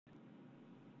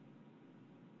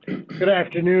Good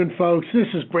afternoon, folks. This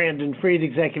is Brandon Freed,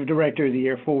 Executive Director of the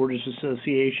Airforwarders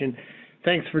Association.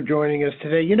 Thanks for joining us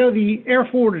today. You know, the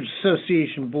Airforwarders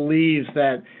Association believes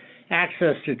that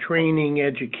access to training,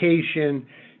 education,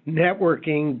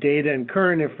 networking, data, and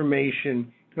current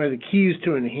information are the keys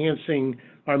to enhancing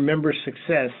our members'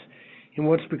 success in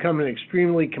what's become an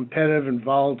extremely competitive and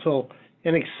volatile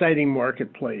and exciting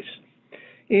marketplace.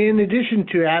 In addition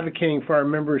to advocating for our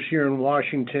members here in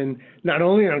Washington, not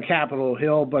only on Capitol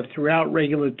Hill, but throughout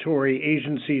regulatory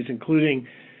agencies, including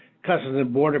Customs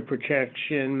and Border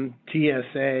Protection,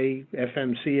 TSA,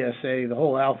 FMCSA, the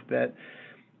whole alphabet,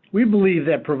 we believe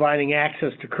that providing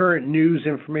access to current news,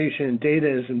 information, and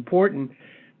data is important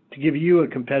to give you a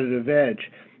competitive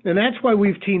edge. And that's why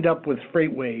we've teamed up with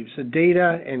FreightWaves, a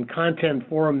data and content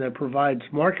forum that provides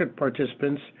market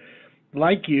participants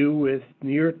like you with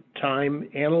near-time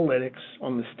analytics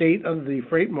on the state of the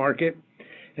freight market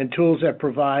and tools that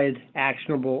provide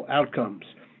actionable outcomes.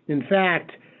 In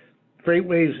fact,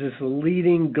 FreightWaves is the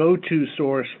leading go-to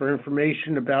source for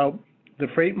information about the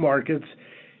freight markets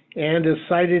and is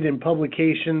cited in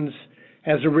publications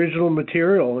as original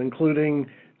material, including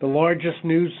the largest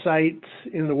news sites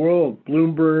in the world: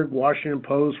 Bloomberg, Washington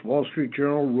Post, Wall Street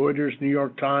Journal, Reuters, New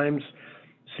York Times,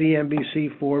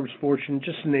 CNBC, Forbes, Fortune,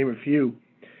 just to name a few.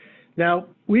 Now,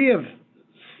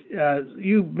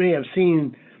 you may have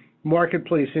seen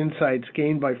marketplace insights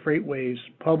gained by FreightWaves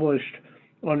published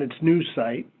on its news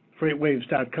site,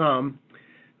 FreightWaves.com,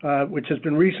 which has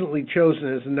been recently chosen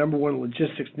as the #1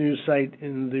 logistics news site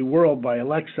in the world by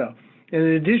Alexa. And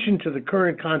in addition to the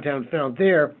current content found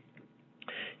there,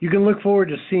 you can look forward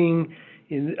to seeing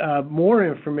more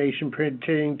information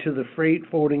pertaining to the freight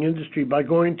forwarding industry by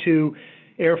going to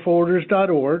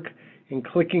airforwarders.org and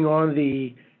clicking on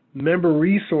the Member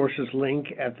Resources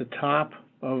link at the top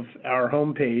of our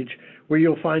homepage, where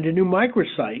you'll find a new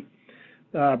microsite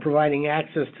providing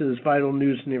access to this vital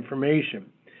news and information.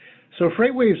 So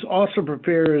FreightWaves also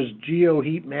prepares geo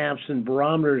heat maps and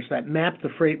barometers that map the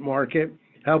freight market,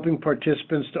 helping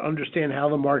participants to understand how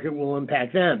the market will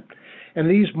impact them. And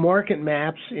these market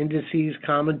maps, indices,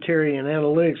 commentary, and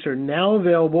analytics are now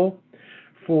available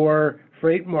for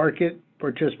freight market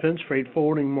participants, freight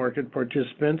forwarding market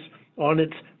participants, on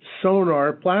its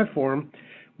SONAR platform,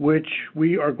 which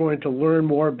we are going to learn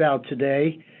more about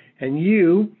today. And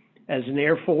you, as an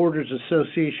Airforwarders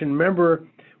Association member,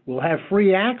 will have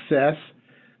free access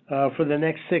for the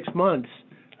next 6 months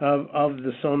of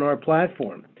the SONAR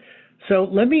platform. So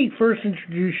let me first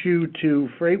introduce you to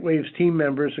FreightWaves team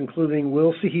members, including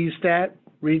Will Sehestat,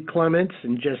 Reed Clements,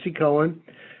 and Jesse Cohen,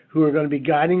 who are going to be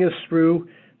guiding us through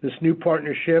this new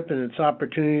partnership and its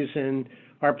opportunities and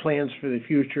our plans for the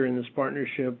future in this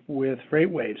partnership with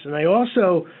FreightWaves. And I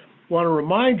also want to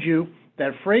remind you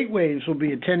that FreightWaves will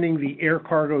be attending the Air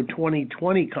Cargo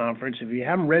 2020 conference. If you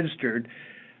haven't registered,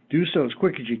 do so as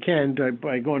quick as you can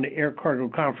by going to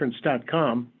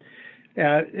aircargoconference.com.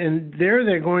 And there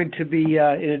they're going to be,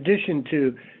 in addition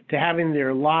to having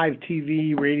their live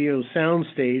TV, radio, sound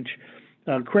stage,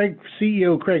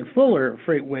 CEO Craig Fuller of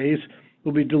FreightWaves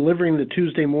will be delivering the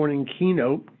Tuesday morning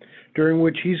keynote, during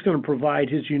which he's going to provide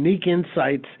his unique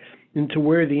insights into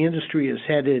where the industry is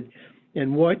headed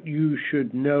and what you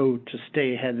should know to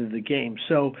stay ahead of the game.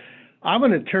 So I'm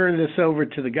going to turn this over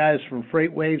to the guys from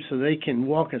FreightWaves so they can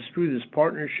walk us through this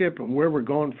partnership and where we're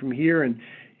going from here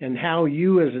and how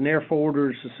you as an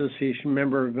Airforwarders Association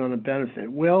member are going to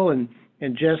benefit. Will and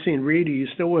Jesse and Reed, are you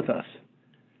still with us?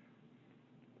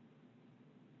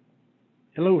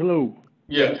 Hello, hello.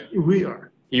 Yeah, We are.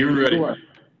 you're ready. Sure.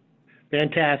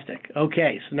 Fantastic.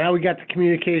 Okay, so now we got the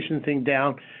communication thing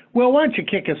down. Well, why don't you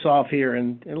kick us off here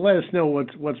and let us know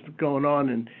what's going on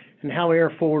and how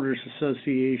Airforwarders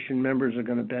Association members are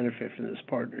going to benefit from this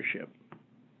partnership.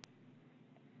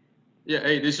 Yeah,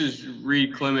 hey, this is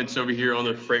Reed Clements over here on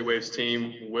the FreightWaves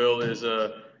team. Will is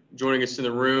joining us in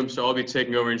the room, so I'll be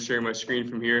taking over and sharing my screen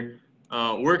from here.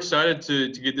 We're excited to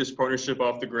get this partnership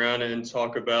off the ground and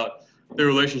talk about the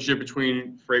relationship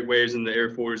between FreightWaves and the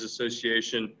Airforwarders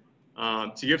Association.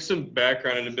 To give some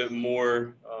background and a bit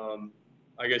more,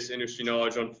 I guess, industry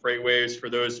knowledge on FreightWaves for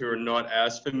those who are not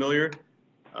as familiar.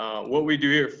 What we do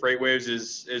here at FreightWaves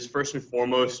is first and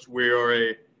foremost, we are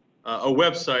a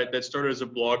website that started as a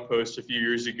blog post a few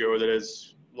years ago that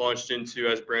has launched into,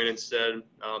 as Brandon said,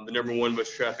 the #1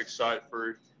 most traffic site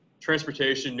for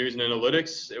transportation, news, and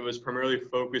analytics. It was primarily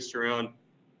focused around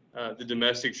the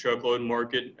domestic truckload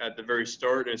market at the very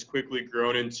start, and it's quickly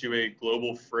grown into a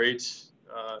global freight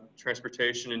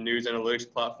transportation and news analytics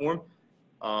platform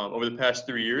over the past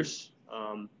 3 years.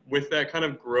 With that kind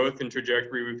of growth and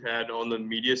trajectory we've had on the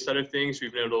media side of things,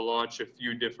 we've been able to launch a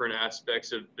few different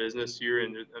aspects of business here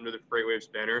under the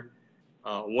FreightWaves banner.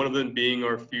 One of them being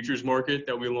our futures market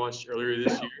that we launched earlier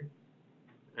this year,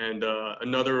 and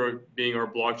another being our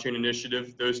blockchain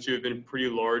initiative. Those two have been pretty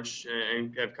large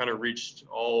and have kind of reached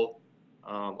all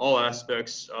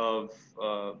aspects of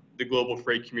the global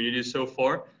freight community so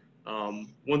far.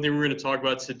 One thing we're going to talk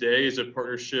about today is a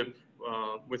partnership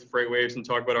with FreightWaves and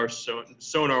talk about our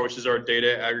SONAR, which is our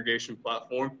data aggregation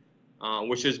platform,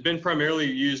 which has been primarily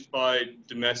used by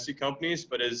domestic companies,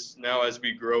 but is now, as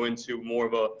we grow into more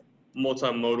of a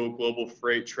multimodal global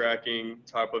freight tracking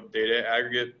type of data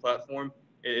aggregate platform,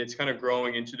 it's kind of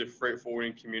growing into the freight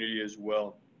forwarding community as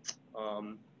well.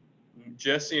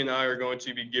 Jesse and I are going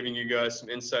to be giving you guys some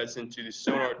insights into the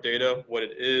SONAR data, what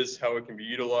it is, how it can be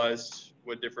utilized,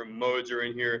 what different modes are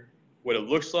in here, what it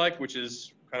looks like, which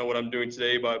is kind of what I'm doing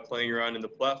today by playing around in the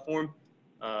platform.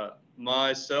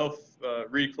 Myself,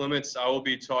 Reed Clements, I will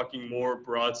be talking more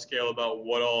broad scale about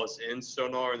what all is in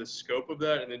SONAR and the scope of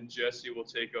that, and then Jesse will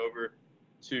take over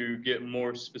to get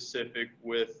more specific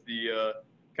with the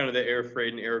kind of the air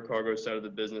freight and air cargo side of the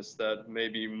business that may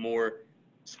be more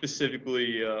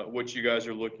specifically what you guys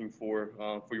are looking for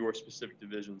your specific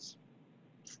divisions.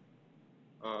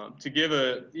 To give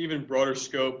an even broader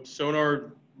scope,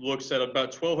 SONAR looks at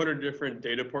about 1,200 different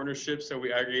data partnerships that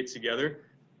we aggregate together.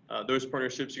 Those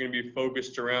partnerships are going to be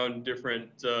focused around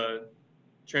different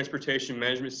transportation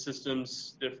management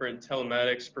systems, different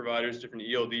telematics providers, different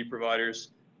ELD providers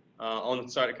on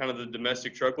the side of kind of the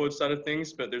domestic truckload side of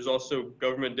things. But there's also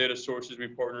government data sources we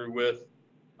partner with,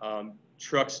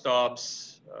 truck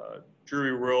stops,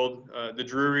 Drury World, the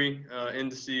Drury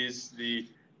indices, the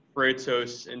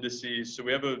Freightos indices. So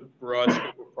we have a broad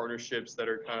scope of partnerships that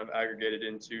are kind of aggregated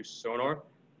into SONAR.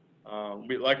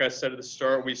 Like I said at the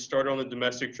start, we started on the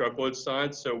domestic truckload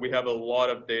side, so we have a lot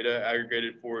of data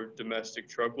aggregated for domestic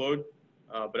truckload.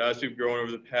 But as we've grown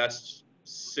over the past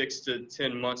 6 to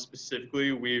 10 months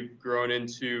specifically, we've grown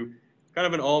into kind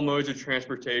of an all modes of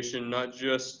transportation, not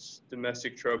just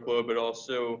domestic truckload, but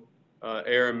also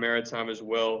air and maritime as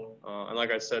well. And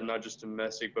like I said, not just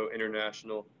domestic, but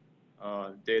international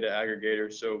data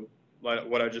aggregator. So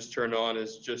what I just turned on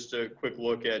is just a quick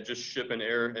look at just ship and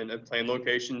air and plane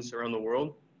locations around the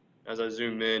world. As I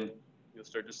zoom in, you'll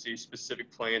start to see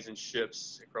specific planes and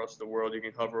ships across the world. You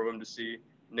can hover over them to see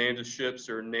names of ships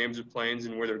or names of planes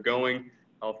and where they're going,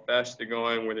 how fast they're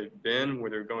going, where they've been,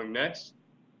 where they're going next.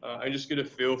 I just get a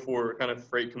feel for kind of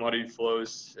freight commodity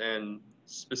flows and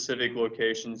specific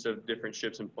locations of different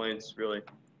ships and planes, really.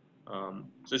 So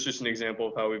it's just an example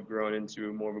of how we've grown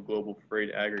into more of a global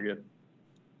freight aggregate.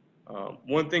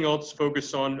 One thing I'll just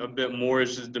focus on a bit more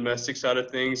is just the domestic side of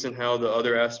things and how the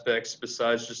other aspects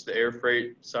besides just the air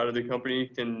freight side of the company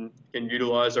can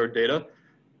utilize our data.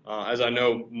 As I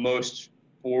know, most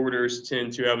forwarders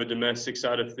tend to have a domestic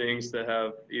side of things that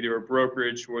have either a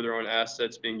brokerage or their own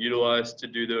assets being utilized to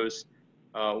do those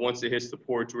once it hits the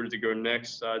port where to go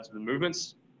next sides of the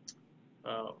movements.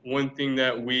 One thing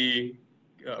that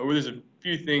there's a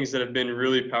few things that have been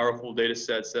really powerful data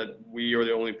sets that we are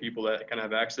the only people that kind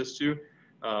of have access to.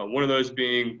 One of those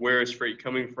being where is freight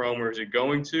coming from, where is it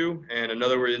going to, and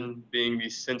another one being the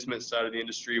sentiment side of the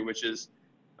industry, which is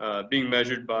being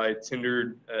measured by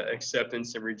tender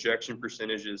acceptance and rejection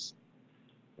percentages.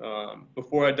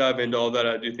 Before I dive into all that,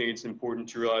 I do think it's important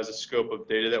to realize the scope of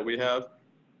data that we have.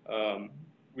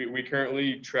 We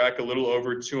currently track a little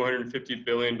over $250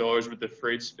 billion worth of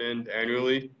freight spend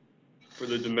annually for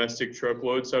the domestic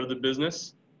truckload side of the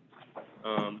business.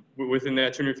 Within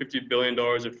that $250 billion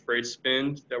of freight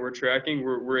spend that we're tracking,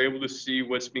 we're able to see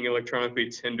what's being electronically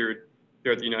tendered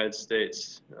throughout the United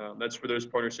States. That's where those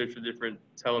partnerships with different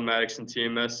telematics and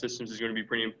TMS systems is going to be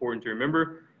pretty important to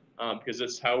remember, because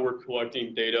that's how we're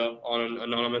collecting data on an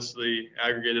anonymously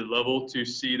aggregated level to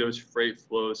see those freight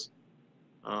flows.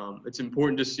 It's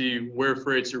important to see where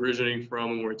freight's originating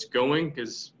from and where it's going,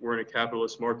 because we're in a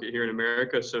capitalist market here in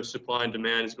America, so supply and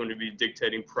demand is going to be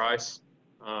dictating price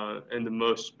and the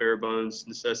most bare bones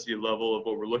necessity level of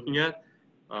what we're looking at.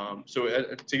 So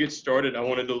to get started, I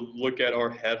wanted to look at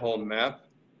our head haul map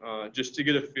just to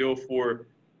get a feel for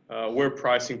where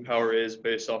pricing power is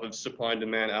based off of supply and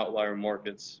demand outlier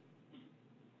markets.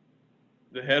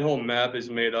 The head haul map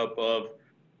is made up of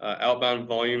outbound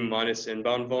volume minus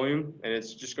inbound volume, and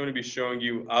it's just going to be showing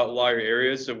you outlier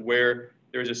areas of where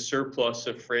there's a surplus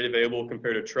of freight available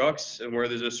compared to trucks, and where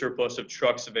there's a surplus of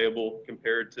trucks available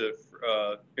compared to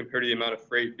the amount of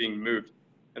freight being moved.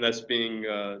 And that's being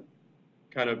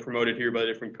kind of promoted here by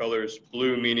different colors: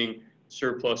 blue meaning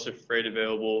surplus of freight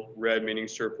available, red meaning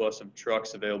surplus of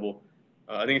trucks available.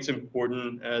 I think it's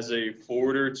important as a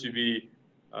forwarder to be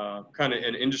kind of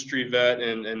an industry vet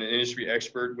and an industry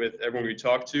expert with everyone we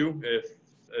talk to.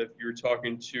 If you're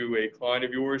talking to a client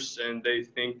of yours and they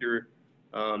think you're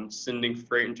sending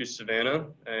freight into Savannah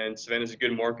and Savannah's a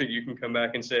good market, you can come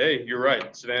back and say, hey, you're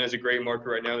right. Savannah's a great market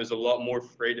right now. There's a lot more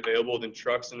freight available than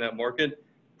trucks in that market.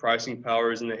 Pricing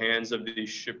power is in the hands of the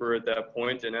shipper at that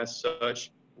point, and as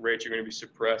such, rates are going to be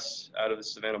suppressed out of the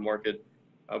Savannah market.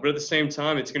 But at the same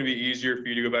time, it's going to be easier for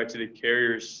you to go back to the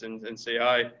carriers and say,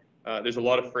 hi, there's a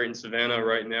lot of freight in Savannah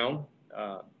right now.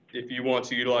 If you want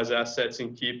to utilize assets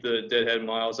and keep the deadhead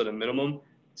miles at a minimum,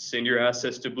 send your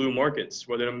assets to blue markets.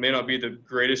 Whether it may not be the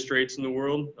greatest rates in the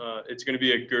world, it's going to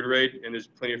be a good rate, and there's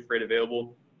plenty of freight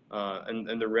available.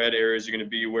 And the red areas are going to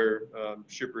be where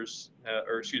shippers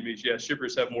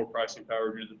have more pricing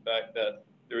power due to the fact that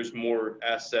there's more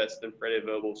assets than freight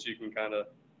available, so you can kind of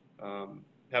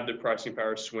have the pricing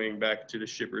power swing back to the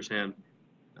shipper's hand.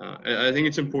 I think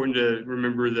it's important to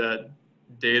remember that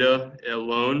data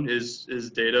alone is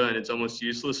data, and it's almost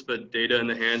useless, but data in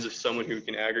the hands of someone who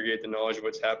can aggregate the knowledge of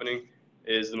what's happening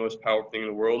is the most powerful thing in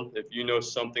the world. If you know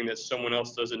something that someone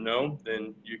else doesn't know,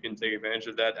 then you can take advantage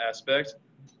of that aspect.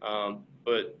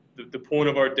 But the point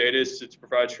of our data is to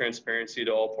provide transparency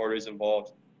to all parties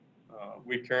involved.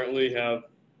 We currently have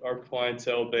our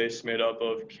clientele base made up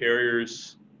of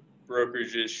carriers,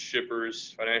 brokerages,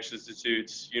 shippers, financial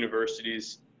institutes,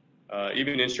 universities,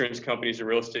 even insurance companies and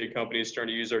real estate companies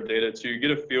starting to use our data to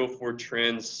get a feel for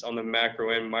trends on the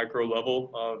macro and micro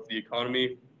level of the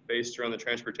economy based around the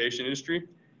transportation industry.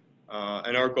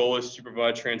 And our goal is to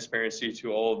provide transparency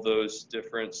to all of those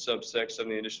different subsects of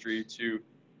the industry to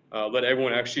let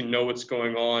everyone actually know what's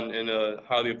going on in a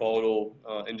highly volatile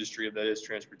industry that is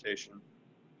transportation.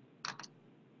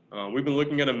 We've been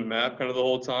looking at a map kind of the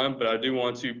whole time, but I do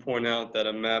want to point out that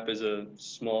a map is a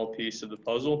small piece of the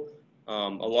puzzle. A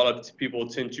lot of people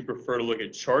tend to prefer to look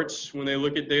at charts when they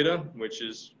look at data, which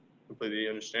is completely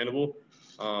understandable.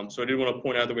 So I did want to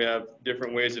point out that we have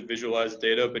different ways to visualize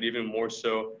data, but even more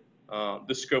so,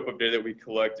 the scope of data that we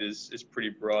collect is pretty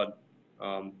broad.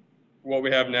 What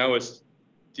we have now is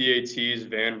DAT's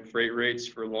van freight rates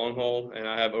for long haul, and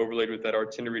I have overlaid with that our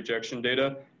tender rejection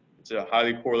data. It's a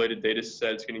highly correlated data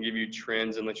set. It's going to give you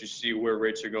trends and let you see where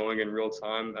rates are going in real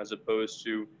time, as opposed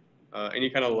to any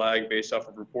kind of lag based off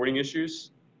of reporting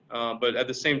issues. But at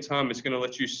the same time, it's going to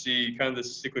let you see kind of the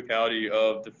cyclicality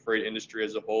of the freight industry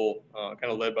as a whole, kind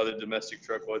of led by the domestic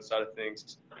truckload side of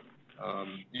things.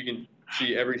 You can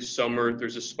see every summer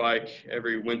there's a spike,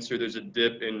 every winter there's a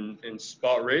dip in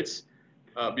spot rates.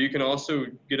 But you can also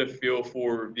get a feel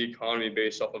for the economy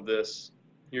based off of this.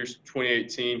 Here's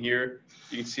 2018 here.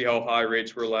 You can see how high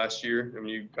rates were last year. And when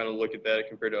you kind of look at that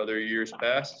compared to other years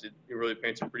past, it really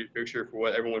paints a pretty picture for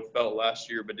what everyone felt last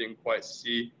year, but didn't quite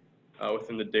see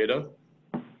within the data.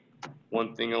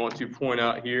 One thing I want to point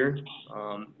out here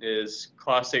is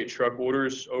Class 8 truck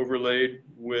orders overlaid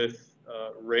with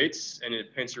rates, and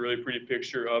it paints a really pretty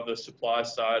picture of the supply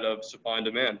side of supply and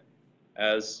demand.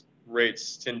 As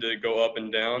rates tend to go up and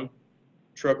down,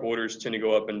 truck orders tend to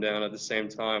go up and down at the same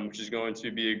time, which is going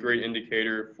to be a great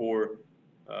indicator for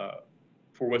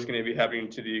what's going to be happening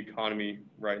to the economy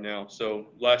right now. So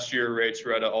last year rates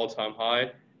were at an all-time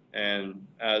high, and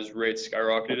as rates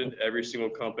skyrocketed, every single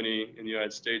company in the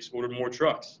United States ordered more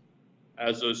trucks.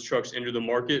 As those trucks enter the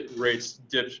market, rates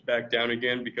dipped back down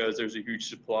again because there's a huge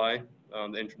supply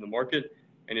that entered the market,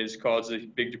 and it has caused a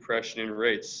big depression in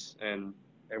rates. And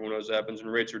everyone knows what happens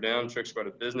when rates are down. Trucks go out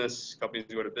of business, companies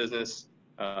go out of business.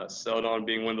 Celadon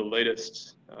being one of the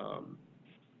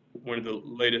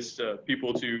latest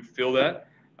people to feel that.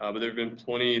 But there have been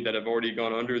plenty that have already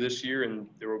gone under this year, and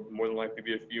there will more than likely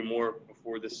be a few more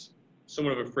before this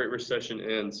somewhat of a freight recession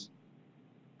ends.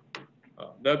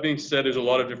 That being said, there's a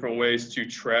lot of different ways to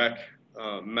track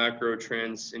macro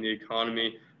trends in the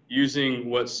economy using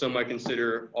what some might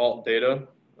consider alt data,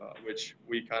 which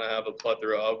we kind of have a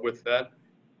plethora of with that.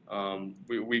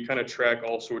 We kind of track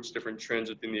all sorts of different trends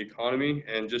within the economy,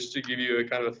 and just to give you a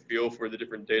kind of a feel for the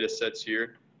different data sets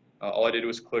here, all I did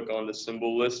was click on the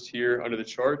symbol list here under the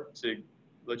chart to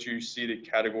let you see the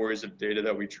categories of data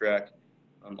that we track.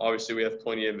 Obviously, we have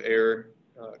plenty of air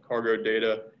cargo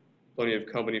data, plenty of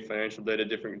company financial data,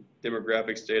 different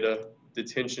demographics data.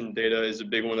 Detention data is a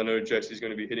big one that I know Jesse's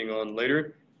going to be hitting on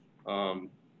later.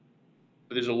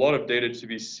 But there's a lot of data to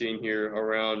be seen here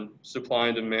around supply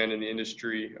and demand in the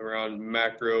industry, around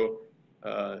macro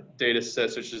data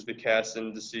sets such as the CAS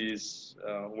indices.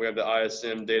 We have the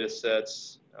ISM data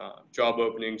sets, job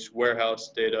openings, warehouse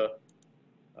data,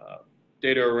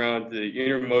 data around the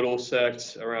intermodal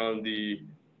sector, around the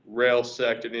rail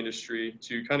sector of the industry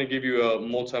to kind of give you a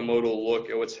multimodal look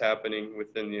at what's happening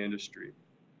within the industry.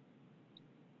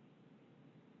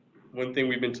 One thing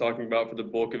we've been talking about for the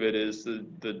bulk of it is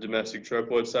the domestic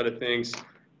truckload side of things.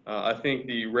 I think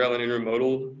the rail and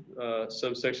intermodal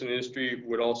subsection of the industry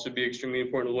would also be extremely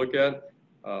important to look at.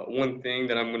 One thing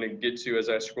that I'm going to get to as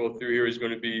I scroll through here is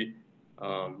going to be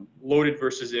loaded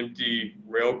versus empty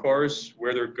rail cars,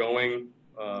 where they're going,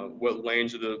 what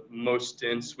lanes are the most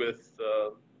dense with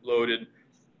loaded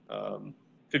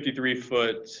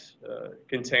 53-foot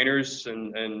containers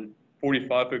and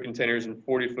 45-foot containers and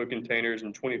 40-foot containers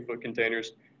and 20-foot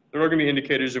containers. There are going to be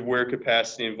indicators of where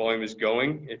capacity and volume is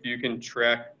going. If you can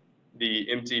track the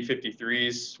empty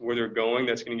 53s, where they're going,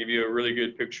 that's going to give you a really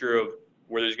good picture of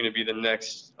where there's going to be the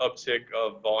next uptick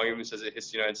of volumes as it hits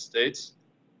the United States.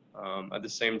 At the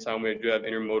same time, we do have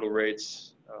intermodal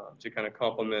rates to kind of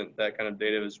complement that kind of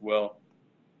data as well.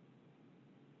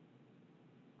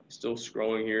 Still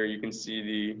scrolling here, you can see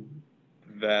the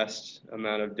vast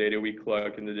amount of data we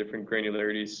collect and the different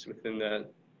granularities within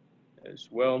that as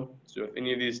well. So if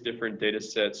any of these different data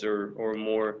sets or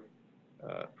more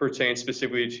pertain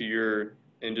specifically to your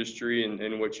industry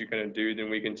and what you kind of do, then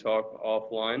we can talk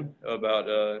offline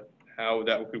about how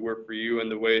that could work for you and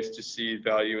the ways to see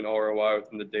value and ROI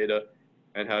within the data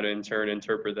and how to in turn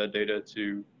interpret that data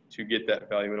to get that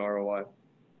value and ROI.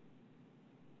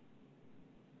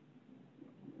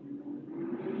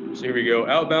 So here we go,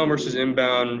 outbound versus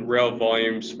inbound rail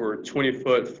volumes for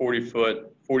 20-foot,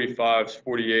 40-foot, 45s,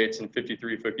 48s, and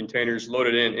 53-foot containers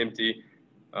loaded in empty.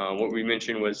 What we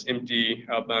mentioned was empty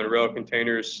outbound rail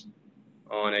containers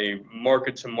on a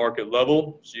market-to-market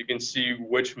level. So you can see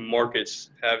which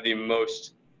markets have the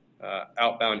most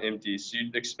outbound empties. So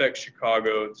you'd expect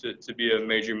Chicago to be a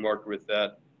major market with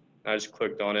that. I just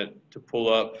clicked on it to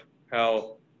pull up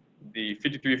how the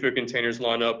 53-foot containers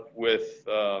line up with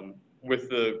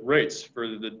the rates for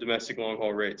the domestic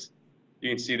long-haul rates. You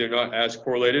can see they're not as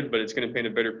correlated, but it's going to paint a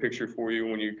better picture for you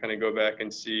when you kind of go back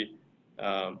and see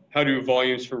how do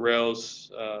volumes for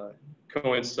rails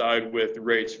coincide with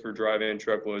rates for drive-in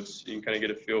truckloads. You can kind of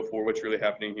get a feel for what's really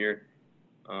happening here.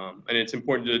 And it's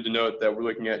important to denote that we're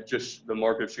looking at just the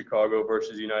market of Chicago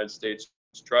versus the United States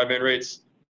drive-in rates.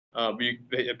 But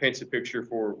it paints a picture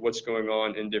for what's going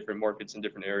on in different markets in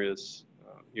different areas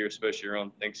here, especially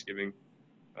around Thanksgiving.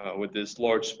 With this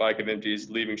large spike of empties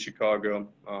leaving Chicago.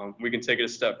 We can take it a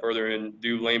step further and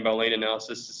do lane by lane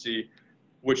analysis to see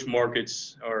which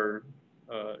markets are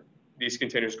these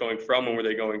containers going from and where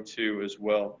they're going to as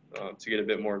well, to get a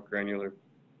bit more granular.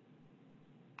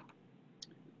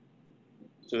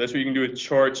 So that's what you can do with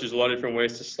charts. There's a lot of different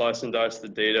ways to slice and dice the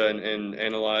data and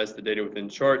analyze the data within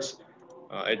charts.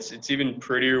 It's even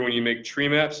prettier when you make tree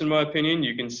maps, in my opinion.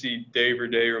 You can see day over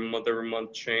day or month over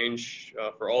month change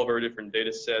for all of our different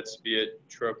data sets, be it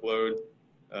truckload,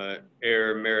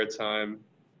 air, maritime,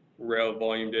 rail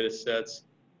volume data sets,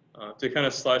 to kind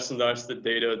of slice and dice the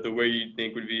data the way you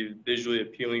think would be visually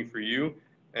appealing for you.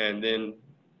 And then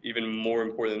even more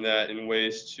important than that, in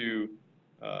ways to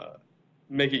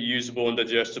make it usable and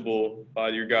digestible by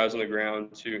your guys on the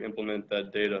ground to implement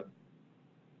that data.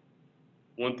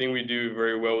 One thing we do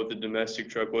very well with the domestic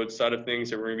truckload side of things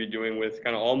that we're going to be doing with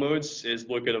kind of all modes is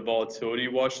look at a volatility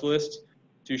watch list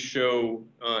to show,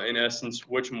 in essence,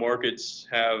 which markets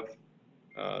have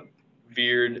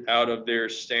veered out of their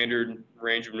standard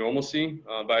range of normalcy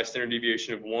by a standard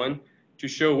deviation of 1, to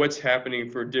show what's happening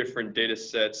for different data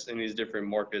sets in these different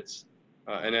markets.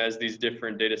 And as these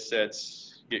different data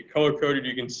sets get color-coded,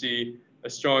 you can see a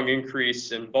strong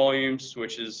increase in volumes,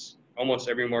 which is almost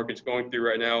every market's going through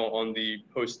right now on the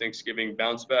post-Thanksgiving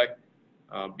bounce back.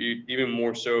 Even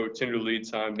more so, tender lead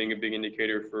time being a big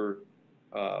indicator for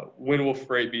when will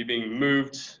freight be being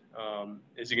moved.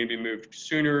 Is it going to be moved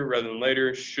sooner rather than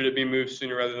later? Should it be moved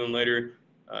sooner rather than later?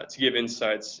 To give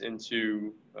insights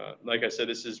into, like I said,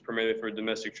 this is primarily for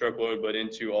domestic truckload, but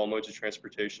into all modes of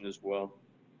transportation as well.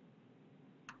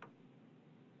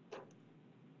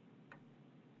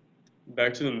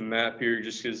 Back to the map here,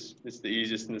 just because it's the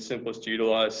easiest and the simplest to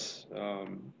utilize.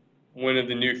 One of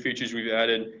the new features we've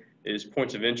added is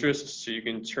points of interest. So you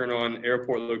can turn on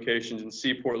airport locations and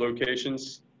seaport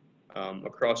locations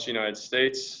across the United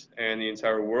States and the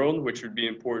entire world, which would be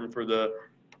important for the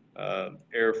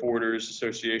Airforwarders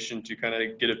Association to kind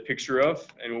of get a picture of.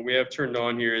 And what we have turned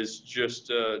on here is just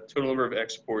total number of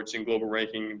exports in global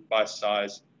ranking by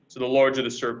size. So the larger the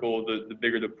circle, the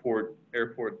bigger the port,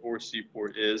 airport, or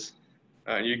seaport is.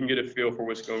 And you can get a feel for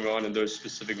what's going on in those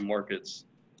specific markets.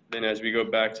 Then as we go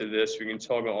back to this, we can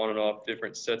toggle on and off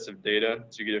different sets of data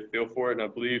to get a feel for it. And I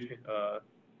believe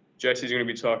Jesse's going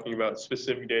to be talking about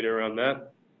specific data around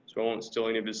that. so I won't steal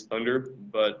any of his thunder,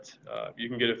 but you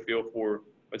can get a feel for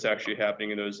what's actually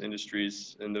happening in those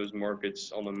industries and those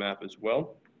markets on the map as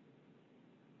well.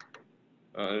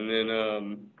 And then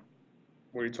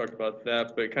we already talked about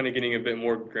that, but kind of getting a bit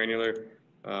more granular,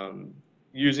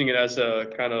 using it as a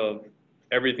kind of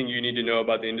everything you need to know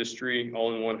about the industry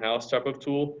all in one house type of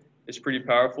tool is pretty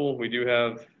powerful. We do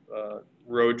have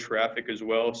road traffic as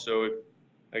well. So if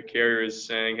a carrier is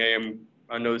saying, hey,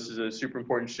 I know this is a super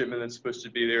important shipment that's supposed to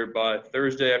be there by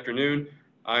Thursday afternoon,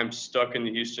 I'm stuck in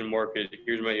the Houston market,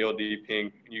 here's my ELD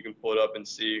ping, and you can pull it up and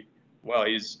see, wow,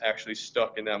 he's actually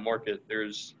stuck in that market.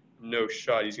 There's no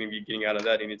shot he's going to be getting out of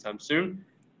that anytime soon.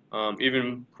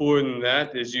 Even cooler than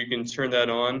that is you can turn that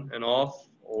on and off,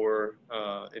 or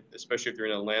especially if you're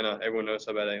in Atlanta, everyone knows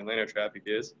how bad Atlanta traffic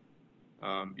is.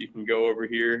 You can go over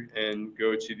here and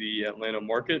go to the Atlanta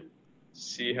market,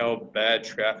 see how bad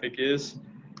traffic is,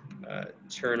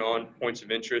 turn on points of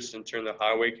interest and turn the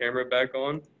highway camera back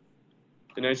on.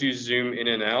 Then as you zoom in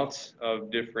and out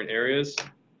of different areas,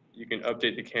 you can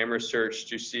update the camera search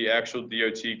to see actual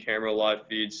DOT camera live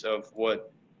feeds of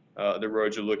what the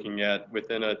roads you're looking at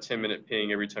within a 10-minute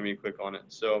ping every time you click on it.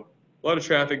 So a lot of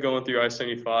traffic going through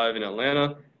I-75 in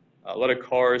Atlanta, a lot of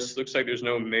cars. Looks like there's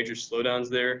no major slowdowns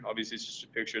there. Obviously, it's just a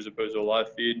picture as opposed to a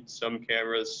live feed. Some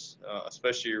cameras,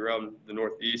 especially around the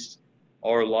Northeast,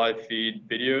 are live feed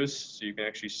videos, so you can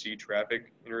actually see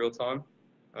traffic in real time.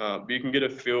 But you can get a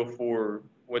feel for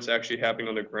what's actually happening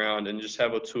on the ground and just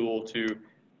have a tool to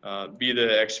be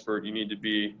the expert you need to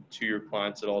be to your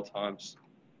clients at all times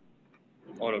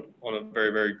on a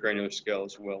very, very granular scale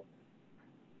as well.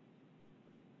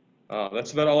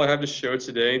 That's about all I have to show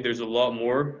today. There's a lot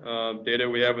more data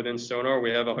we have within SONAR.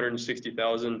 We have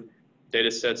 160,000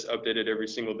 data sets updated every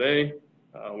single day.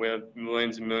 We have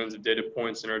millions and millions of data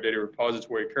points in our data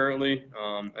repository currently.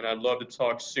 And I'd love to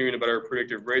talk soon about our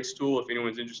predictive rates tool if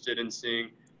anyone's interested in seeing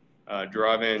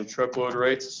drive and truckload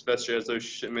rates, especially as those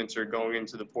shipments are going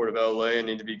into the port of LA and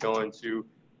need to be going to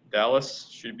Dallas.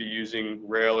 Should be using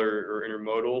rail or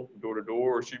intermodal door to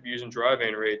door, or should be using drive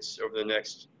and rates over the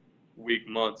next week,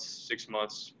 months, 6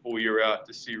 months, full year out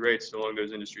to see rates along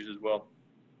those industries as well.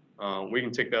 We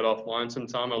can take that offline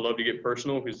sometime. I'd love to get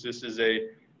personal because this is a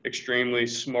extremely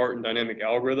smart and dynamic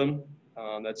algorithm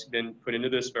that's been put into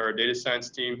this by our data science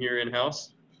team here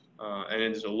in-house. And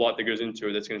there's a lot that goes into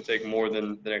it that's going to take more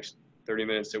than the next 30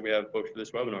 minutes that we have booked for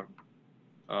this webinar.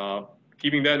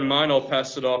 Keeping that in mind, I'll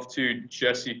pass it off to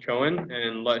Jesse Cohen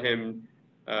and let him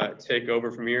take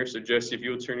over from here. So Jesse, if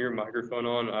you'll turn your microphone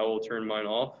on, I will turn mine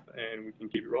off and we can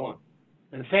keep it rolling.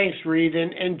 And thanks, Reed.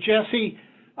 And Jesse,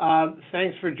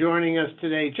 thanks for joining us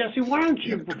today. Jesse, why don't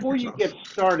you, before you get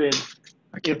started,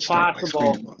 if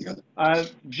possible,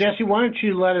 Jesse, why don't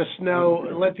you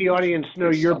let the audience know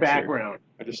your background?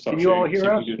 Can you all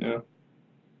hear us? Here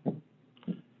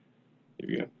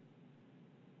we go.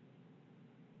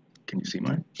 Can you see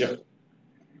mine? Yeah.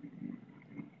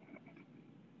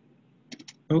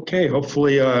 Okay,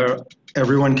 hopefully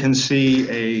everyone can see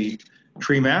a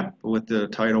tree map with the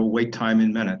title Wait Time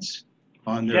in Minutes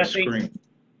on their screen.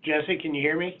 Jesse, can you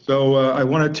hear me? So I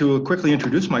wanted to quickly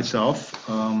introduce myself.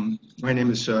 My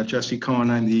name is Jesse Cohen.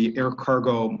 I'm the air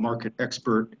cargo market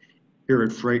expert here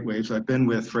at FreightWaves. I've been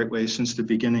with FreightWaves since the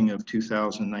beginning of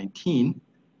 2019.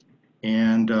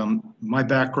 And my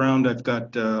background, I've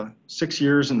got 6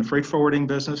 years in the freight forwarding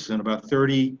business and about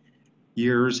 30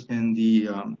 years in the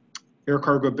air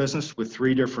cargo business with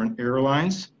 3 different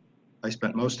airlines. I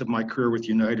spent most of my career with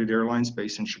United Airlines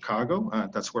based in Chicago.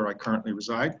 That's where I currently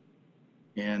reside.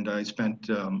 And I spent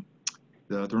the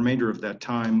remainder of that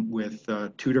time with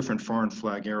 2 different foreign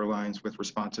flag airlines with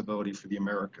responsibility for the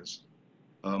Americas.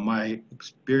 My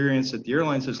experience at the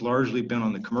airlines has largely been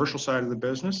on the commercial side of the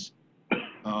business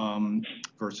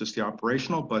versus the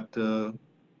operational, but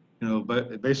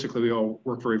basically we all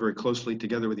work very, very closely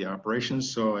together with the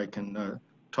operations, so I can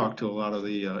talk to a lot of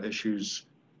the issues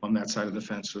on that side of the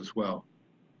fence as well.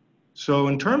 So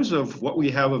in terms of what we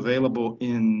have available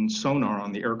in SONAR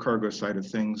on the air cargo side of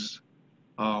things,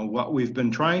 what we've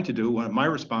been trying to do, one of my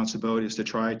responsibilities is to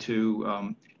try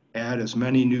to add as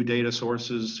many new data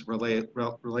sources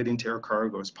relating to air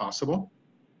cargo as possible.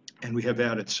 And we have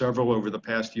added several over the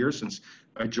past year since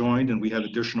I joined, and we have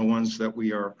additional ones that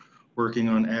we are working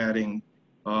on adding,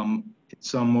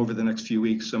 some over the next few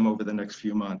weeks, some over the next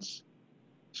few months.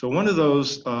 So one of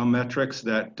those metrics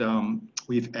that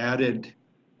we've added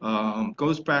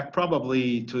goes back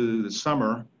probably to the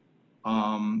summer,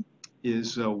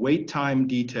 is wait time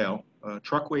detail,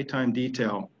 truck wait time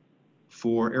detail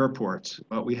for airports.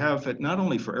 But we have it not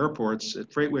only for airports, at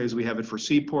FreightWaves we have it for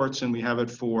seaports and we have it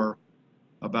for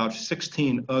about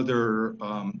 16 other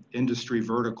industry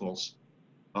verticals,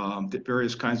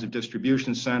 various kinds of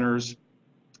distribution centers,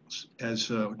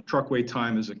 as truck wait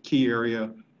time is a key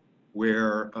area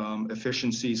where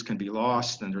efficiencies can be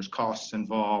lost and there's costs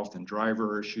involved and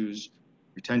driver issues,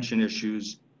 retention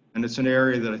issues. And it's an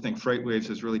area that I think FreightWaves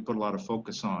has really put a lot of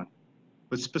focus on.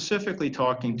 But specifically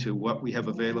talking to what we have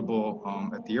available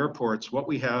at the airports, what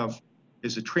we have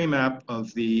is a tree map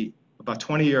of the about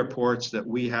 20 airports that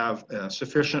we have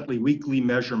sufficiently weekly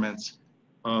measurements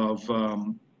of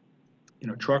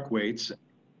truck weights.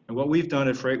 And what we've done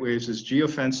at FreightWaves is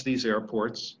geofence these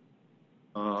airports.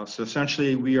 So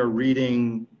essentially we are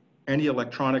reading any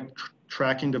electronic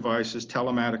tracking devices,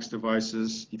 telematics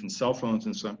devices, even cell phones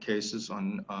in some cases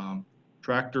on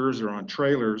tractors or on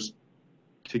trailers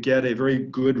to get a very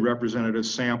good representative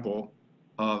sample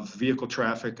of vehicle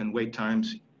traffic and wait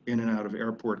times in and out of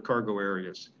airport cargo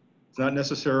areas. It's not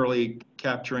necessarily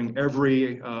capturing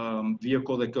every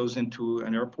vehicle that goes into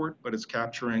an airport, but it's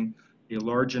capturing a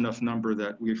large enough number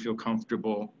that we feel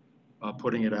comfortable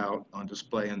putting it out on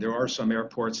display. And there are some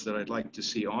airports that I'd like to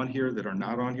see on here that are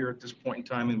not on here at this point in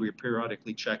time, and we're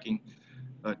periodically checking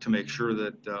to make sure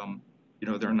that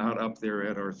they're not up there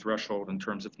at our threshold in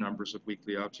terms of numbers of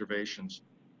weekly observations.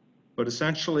 But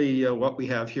essentially what we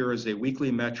have here is a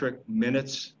weekly metric,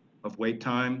 minutes of wait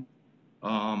time.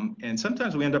 And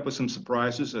sometimes we end up with some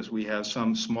surprises as we have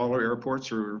some smaller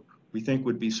airports, or we think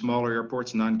would be smaller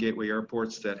airports, non-gateway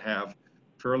airports that have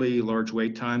fairly large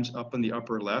wait times. Up in the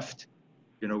upper left,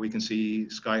 we can see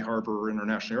Sky Harbor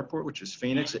International Airport, which is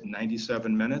Phoenix, at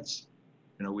 97 minutes.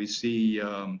 We see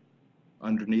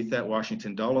underneath that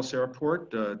Washington Dulles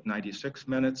Airport, 96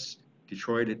 minutes,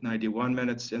 Detroit at 91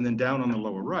 minutes. And then down on the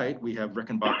lower right, we have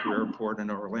Rickenbacker Airport and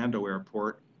Orlando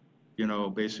Airport,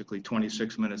 basically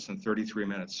 26 minutes and 33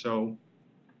 minutes. So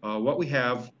what we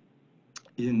have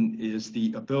is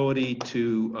the ability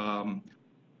to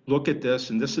look at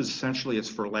this, and this is essentially, it's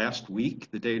for last week.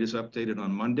 The data is updated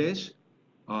on Mondays,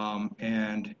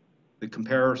 and the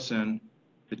comparison,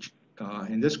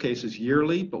 in this case, is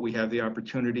yearly, but we have the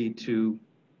opportunity to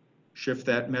shift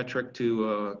that metric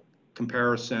to a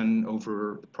comparison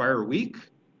over the prior week,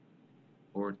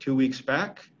 or 2 weeks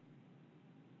back,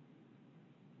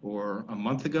 or a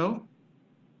month ago,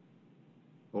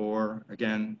 or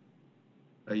again,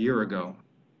 a year ago.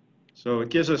 So it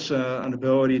gives us an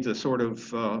ability to sort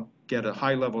of get a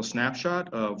high-level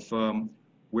snapshot of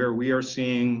where we are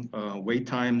seeing wait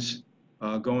times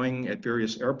going at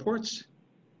various airports.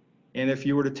 And if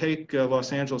you were to take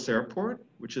Los Angeles Airport,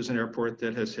 which is an airport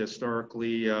that has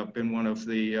historically been one of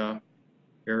the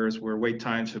areas where wait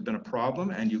times have been a problem,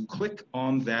 and you click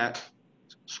on that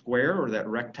square or that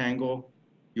rectangle,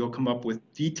 you'll come up with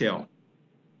detail.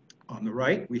 On the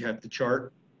right, we have the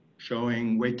chart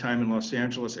showing wait time in Los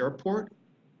Angeles Airport.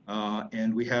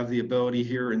 And we have the ability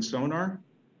here in SONAR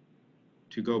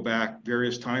to go back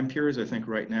various time periods. I think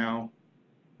right now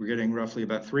we're getting roughly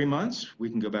about 3 months. We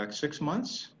can go back 6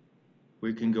 months.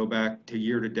 We can go back to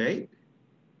year to date.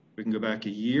 We can go back a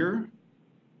year.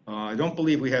 I don't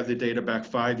believe we have the data back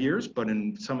 5 years, but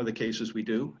in some of the cases we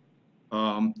do.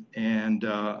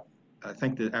 I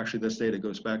think that actually this data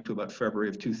goes back to about February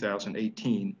of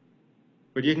 2018.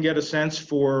 But you can get a sense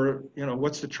for,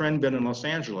 what's the trend been in Los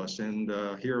Angeles. And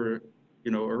here,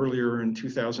 earlier in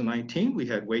 2019, we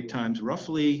had wait times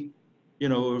roughly,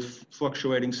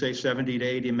 fluctuating, say, 70 to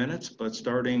 80 minutes. But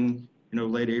starting,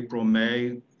 late April,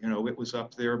 May, it was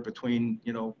up there between,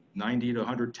 90 to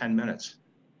 110 minutes.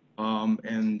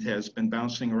 And has been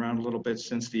bouncing around a little bit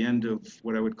since the end of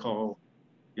what I would call,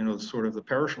 sort of the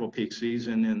perishable peak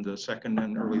season in the second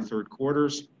and early third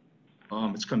quarters.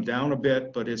 It's come down a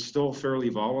bit, but it's still fairly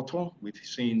volatile. We've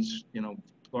seen,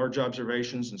 large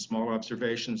observations and small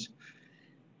observations.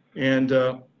 And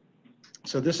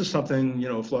so this is something,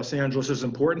 if Los Angeles is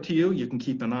important to you, you can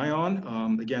keep an eye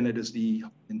on. Again, it is the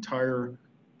entire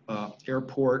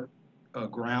airport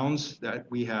grounds that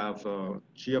we have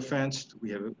geofenced.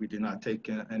 We do not take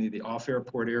any of the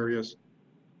off-airport areas,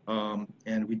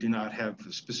 and we do not have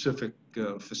specific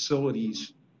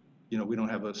facilities. We don't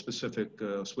have a specific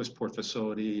Swissport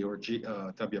facility or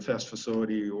WFS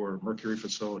facility or Mercury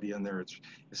facility in there. It's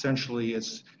essentially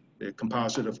a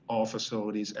composite of all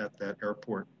facilities at that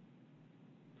airport.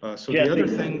 So the other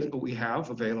thing that we have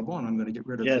available, and I'm going to get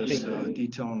rid of this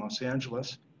detail in Los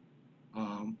Angeles,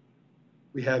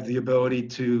 we have the ability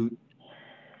to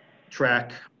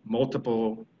track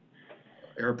multiple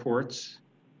airports.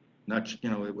 Not,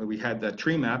 we had that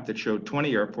tree map that showed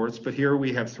 20 airports, but here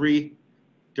we have 3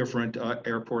 different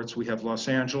airports. We have Los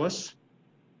Angeles,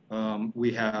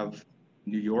 we have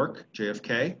New York,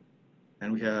 JFK,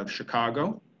 and we have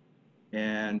Chicago.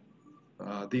 And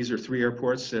these are 3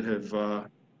 airports that have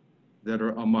that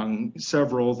are among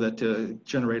several that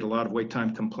generate a lot of wait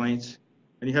time complaints.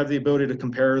 And you have the ability to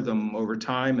compare them over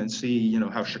time and see, you know,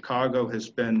 how Chicago has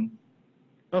been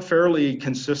a fairly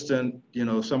consistent, you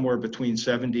know, somewhere between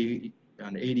 70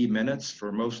 and 80 minutes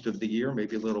for most of the year,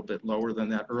 maybe a little bit lower than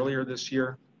that earlier this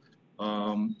year.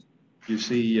 You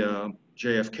see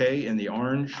JFK in the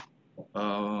orange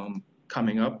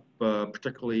coming up,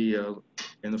 particularly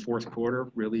in the 4th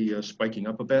quarter, really spiking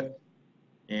up a bit.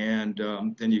 And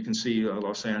then you can see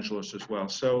Los Angeles as well.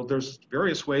 So there's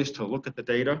various ways to look at the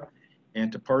data and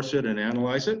to parse it and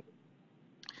analyze it.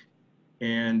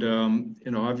 And,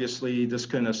 you know, obviously this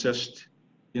can assist,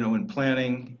 you know, in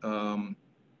planning,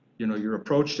 you know, your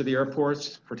approach to the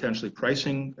airports, potentially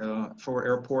pricing for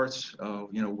airports,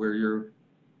 you know, where you're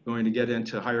going to get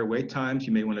into higher wait times.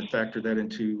 You may want to factor that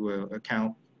into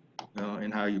account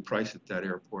in how you price at that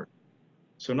airport.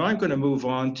 So now I'm going to move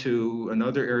on to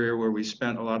another area where we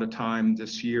spent a lot of time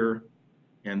this year,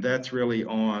 and that's really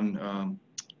on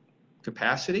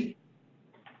capacity.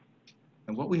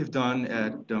 And what we have done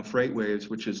at FreightWaves,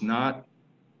 which is not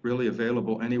really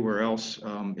available anywhere else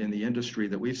in the industry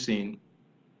that we've seen,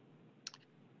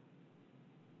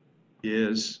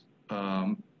 is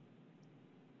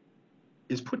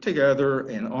put together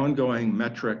an ongoing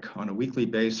metric on a weekly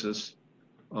basis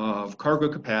of cargo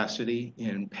capacity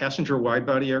in passenger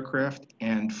wide-body aircraft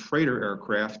and freighter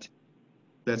aircraft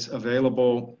that's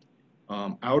available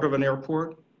out of an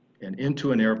airport and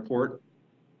into an airport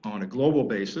on a global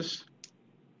basis,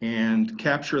 and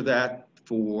capture that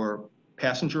for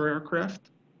passenger aircraft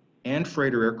and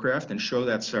freighter aircraft and show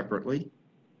that separately.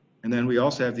 And then we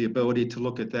also have the ability to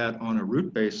look at that on a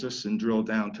route basis and drill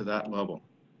down to that level.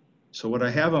 So what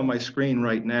I have on my screen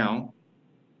right now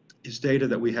is data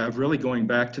that we have really going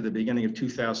back to the beginning of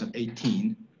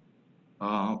 2018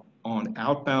 on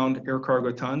outbound air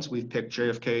cargo tons. We've picked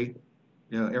JFK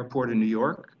Airport in New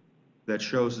York. That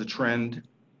shows the trend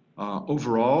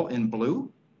overall in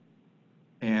blue,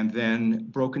 and then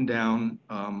broken down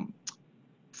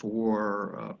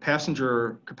for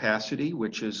passenger capacity,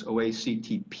 which is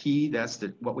OACTP. That's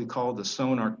what we call the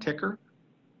SONAR ticker.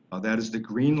 That is the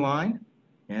green line.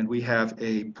 And we have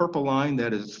a purple line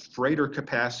that is freighter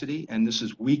capacity, and this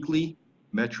is weekly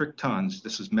metric tons.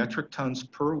 This is metric tons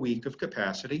per week of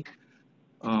capacity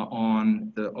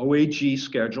on the OAG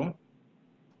schedule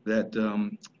that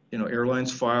you know,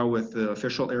 airlines file with the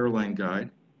official airline guide.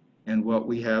 And what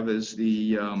we have is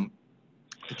the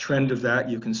trend of that.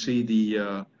 You can see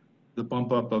the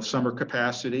bump up of summer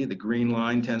capacity. The green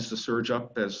line tends to surge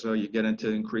up as you get into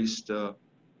increased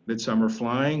midsummer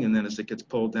flying, and then as it gets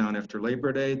pulled down after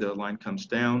Labor Day, the line comes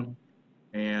down.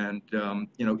 And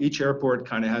you know, each airport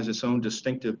kind of has its own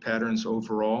distinctive patterns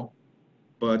overall.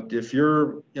 But if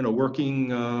you're, you know, working,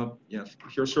 you know,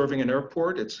 if you're serving an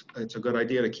airport, it's a good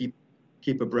idea to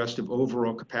keep abreast of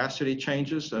overall capacity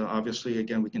changes. Obviously,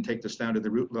 again, we can take this down to the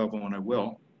route level, and I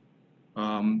will.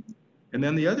 And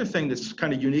then the other thing that's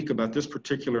kind of unique about this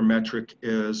particular metric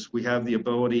is we have the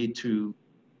ability to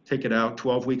take it out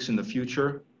 12 weeks in the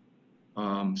future.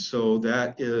 So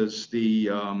that is the,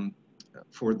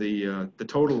 for the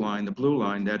total line, the blue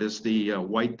line, that is the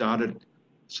white dotted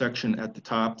section at the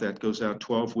top that goes out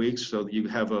 12 weeks. So you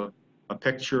have a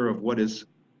picture of what has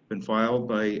been filed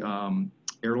by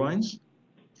airlines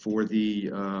for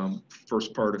the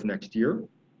first part of next year.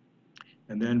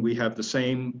 And then we have the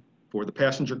same for the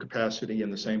passenger capacity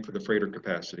and the same for the freighter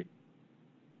capacity.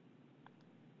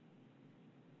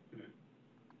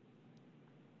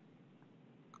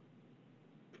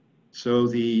 So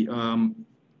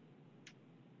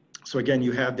so again,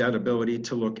 you have that ability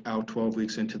to look out 12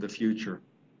 weeks into the future.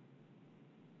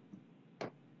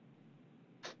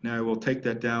 Now I will take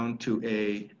that down to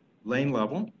a lane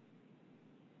level,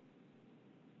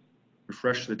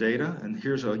 refresh the data, and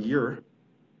here's a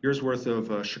year's worth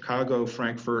of Chicago,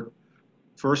 Frankfurt.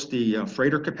 First, the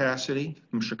freighter capacity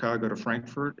from Chicago to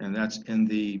Frankfurt, and that's in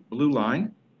the blue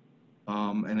line.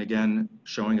 And again,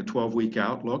 showing a 12-week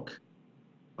outlook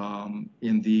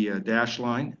in the dash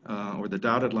line, or the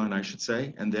dotted line, I should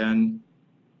say. And then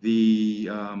the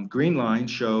green line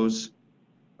shows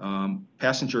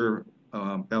passenger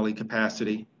belly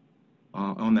capacity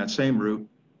on that same route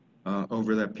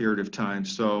over that period of time.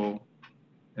 So,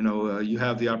 you know, you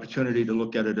have the opportunity to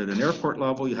look at it at an airport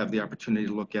level. You have the opportunity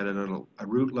to look at it at a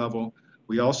route level.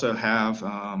 We also have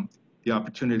the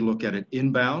opportunity to look at it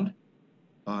inbound.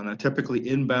 Now, typically,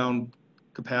 inbound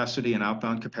capacity and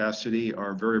outbound capacity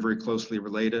are very, very closely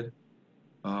related.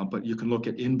 But you can look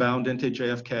at inbound into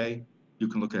JFK. You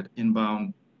can look at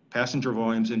inbound passenger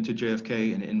volumes into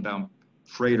JFK and inbound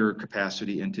freighter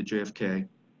capacity into JFK,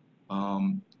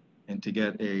 and to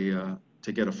get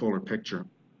a fuller picture.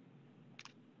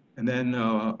 And then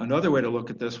another way to look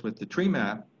at this with the tree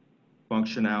map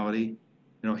functionality,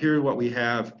 here what we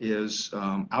have is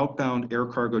outbound air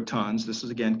cargo tons. This is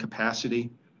again capacity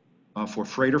for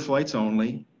freighter flights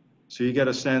only. So you get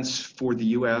a sense for the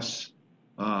U.S.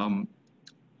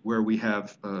 Where we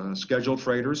have scheduled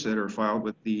freighters that are filed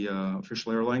with the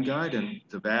official airline guide, and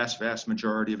the vast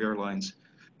majority of airlines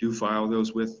do file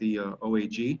those with the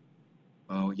OAG.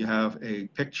 You have a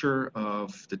picture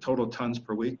of the total tons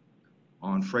per week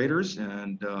on freighters,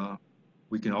 and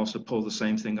we can also pull the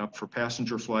same thing up for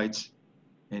passenger flights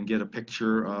and get a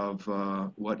picture of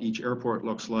what each airport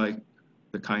looks like,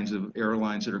 the kinds of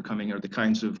airlines that are coming, or the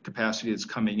kinds of capacity that's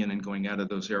coming in and going out of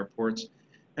those airports.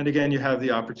 And again, you have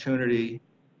the opportunity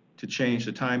to change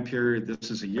the time period.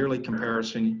 This is a yearly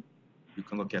comparison. You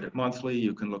can look at it monthly.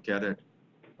 You can look at it,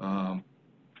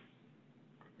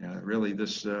 really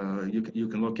this, you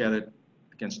can look at it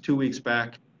against 2 weeks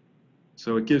back.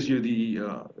 So it gives you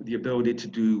the ability to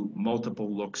do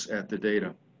multiple looks at the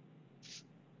data.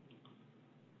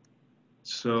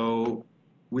 So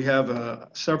we have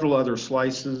several other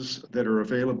slices that are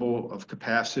available of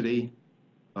capacity.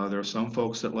 There are some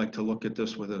folks that like to look at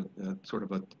this with a sort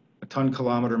of a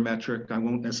ton-kilometer metric. I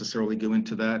won't necessarily go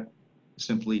into that.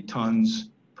 Simply tons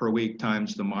per week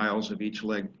times the miles of each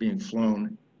leg being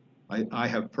flown. I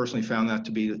have personally found that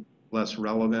to be less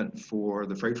relevant for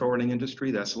the freight forwarding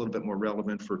industry. That's a little bit more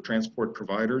relevant for transport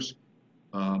providers.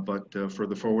 But for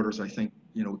the forwarders, I think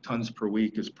tons per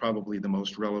week is probably the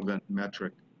most relevant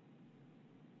metric.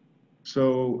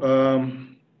 So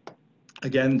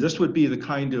again, this would be the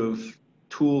kind of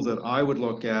tool that I would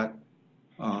look at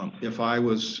if I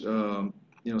was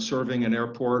serving an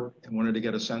airport and wanted to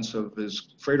get a sense of,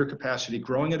 is freighter capacity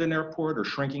growing at an airport or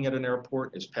shrinking at an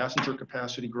airport? Is passenger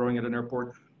capacity growing at an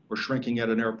airport or shrinking at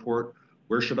an airport?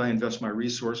 Where should I invest my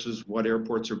resources? What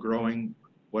airports are growing?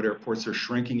 What airports are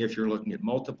shrinking if you're looking at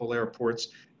multiple airports?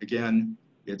 Again,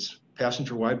 it's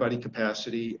passenger wide-body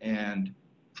capacity and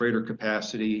freighter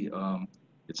capacity.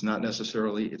 It's not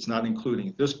including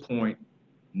at this point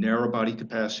narrow-body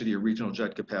capacity or regional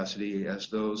jet capacity, as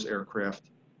those aircraft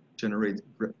generate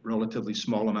relatively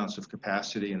small amounts of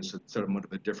capacity, and it's somewhat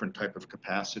of a different type of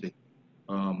capacity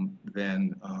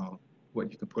than what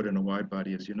you can put in a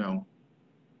wide-body, as you know.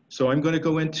 So I'm going to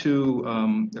go into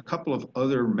a couple of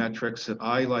other metrics that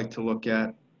I like to look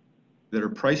at that are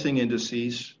pricing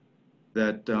indices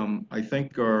that I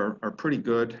think are pretty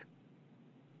good.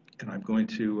 And I'm going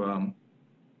to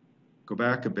go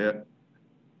back a bit.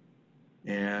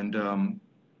 And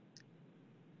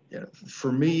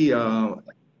for me,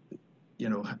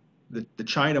 the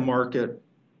China market,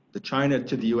 the China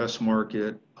to the U.S.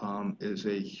 market is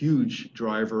a huge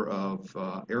driver of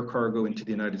air cargo into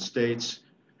the United States.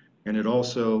 And it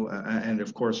also, and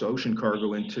of course, ocean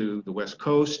cargo into the West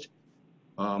Coast.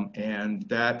 And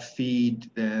that feed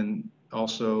then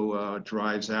also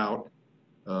drives out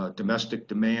domestic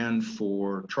demand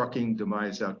for trucking,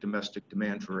 drives out domestic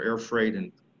demand for air freight,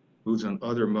 and moves on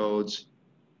other modes.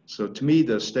 So to me,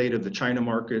 the state of the China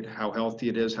market, how healthy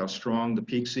it is, how strong the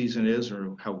peak season is,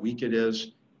 or how weak it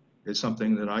is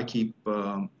something that I keep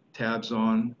tabs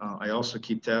on. I also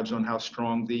keep tabs on how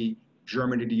strong the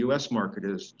Germany to U.S. market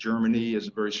is. Germany is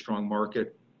a very strong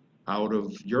market out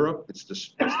of Europe. It's the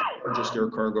largest air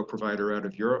cargo provider out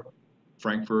of Europe,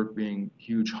 Frankfurt being a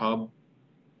huge hub.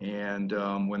 And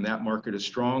when that market is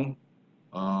strong,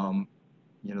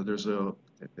 there's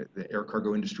the air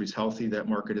cargo industry is healthy. That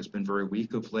market has been very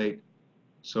weak of late.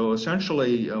 So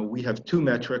essentially, we have two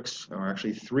metrics, or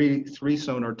actually three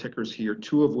SONAR tickers here,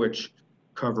 two of which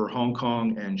cover Hong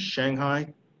Kong and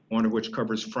Shanghai, one of which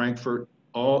covers Frankfurt,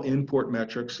 all import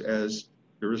metrics, as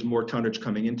there is more tonnage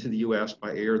coming into the U.S.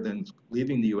 by air than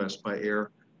leaving the U.S. by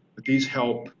air. But these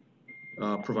help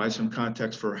provide some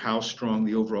context for how strong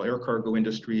the overall air cargo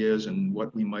industry is and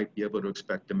what we might be able to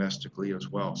expect domestically as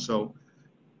well. So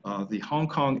the Hong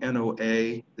Kong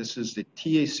NOA, this is the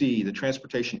TAC, the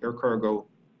Transportation Air Cargo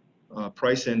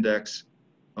Price Index.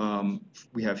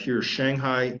 We have here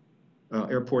Shanghai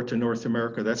Airport to North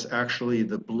America. That's actually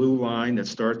the blue line that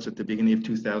starts at the beginning of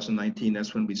 2019.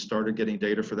 That's when we started getting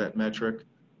data for that metric.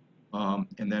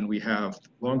 And then we have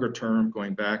longer term,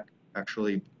 going back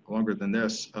actually longer than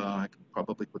this. I can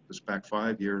probably put this back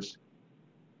 5 years.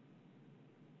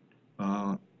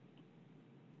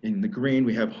 In the green,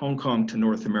 we have Hong Kong to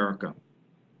North America.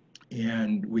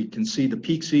 And we can see the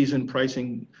peak season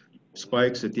pricing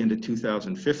spikes at the end of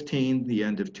 2015, the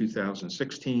end of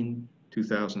 2016,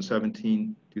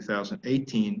 2017,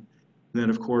 2018. And then,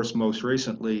 of course, most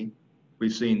recently,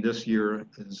 we've seen this year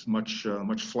is much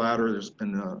flatter. There's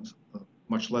been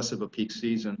much less of a peak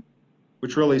season,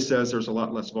 which really says there's a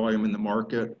lot less volume in the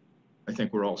market. I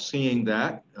think we're all seeing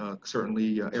that.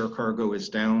 Certainly, air cargo is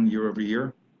down year over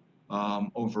year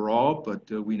overall, but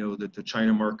we know that the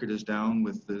China market is down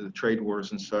with the trade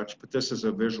wars and such. But this is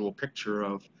a visual picture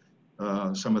of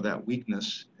some of that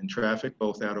weakness in traffic,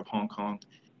 both out of Hong Kong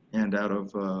and out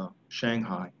of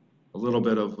Shanghai. A little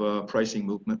bit of pricing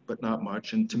movement, but not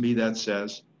much. And to me, that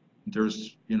says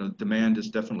there's, demand is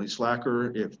definitely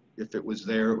slacker. If it was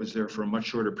there for a much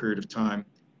shorter period of time.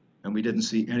 And we didn't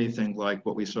see anything like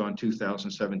what we saw in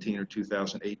 2017 or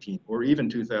 2018, or even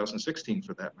 2016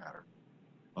 for that matter.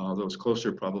 Though it's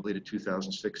closer probably to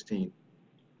 2016.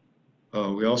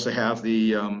 We also have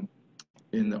in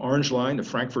the orange line, the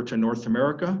Frankfurt to North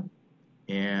America.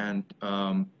 And,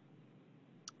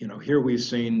 here we've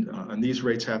seen, and these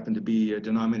rates happen to be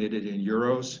denominated in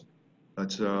euros.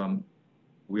 But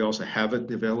we also have it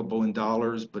available in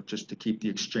dollars, but just to keep the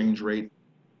exchange rate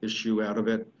issue out of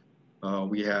it.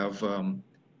 We have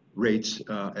rates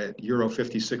at euro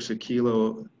 56 a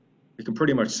kilo. You can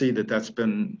pretty much see that that's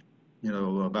been,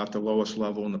 about the lowest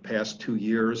level in the past 2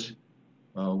 years.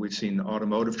 We've seen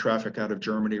automotive traffic out of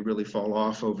Germany really fall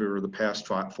off over the past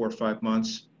 4 or 5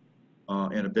 months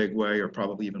in a big way, or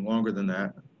probably even longer than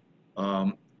that.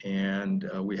 And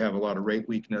we have a lot of rate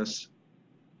weakness.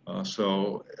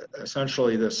 So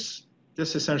essentially, this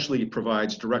essentially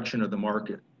provides direction of the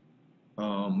market.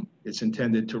 It's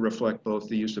intended to reflect both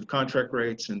the use of contract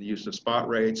rates and the use of spot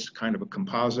rates, kind of a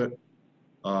composite.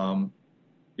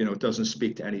 It doesn't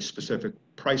speak to any specific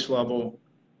price level.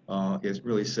 It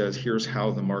really says, here's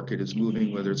how the market is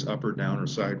moving, whether it's up or down or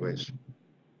sideways.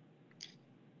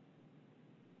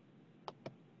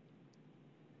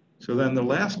 So then the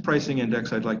last pricing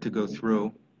index I'd like to go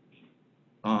through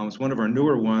is one of our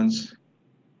newer ones.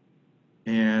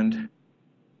 And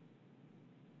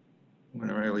I'm going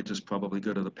to really just probably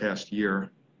go to the past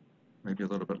year, maybe a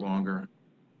little bit longer.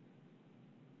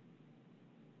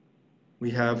 We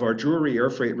have our jewelry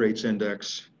air freight rates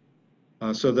index.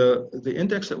 So the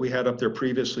index that we had up there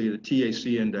previously, the TAC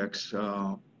index,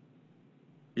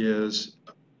 is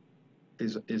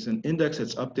an index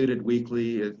that's updated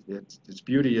weekly. Its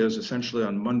beauty is essentially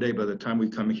on Monday, by the time we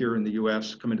come here in the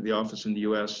U.S., come into the office in the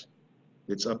U.S.,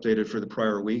 it's updated for the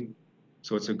prior week.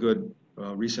 So it's a good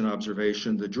recent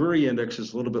observation. The jewelry index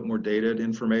is a little bit more dated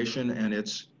information, and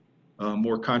it's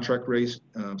more contract rates,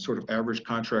 sort of average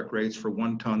contract rates for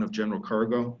 1 ton of general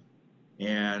cargo.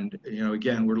 And,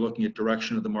 again, we're looking at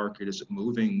direction of the market. Is it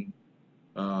moving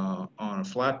on a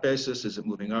flat basis? Is it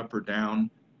moving up or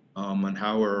down? And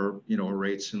how are,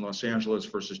 rates in Los Angeles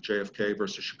versus JFK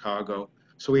versus Chicago?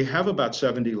 So we have about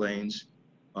 70 lanes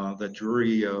that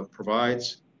jewelry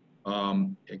provides.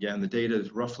 Again, the data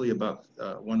is roughly about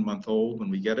 1 month old when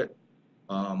we get it.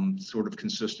 Sort of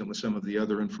consistent with some of the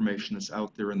other information that's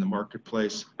out there in the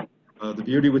marketplace. The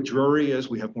beauty with jewelry is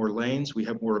we have more lanes. We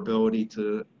have more ability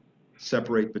to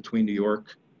separate between New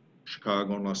York,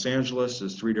 Chicago, and Los Angeles.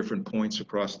 There's 3 different points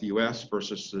across the U.S.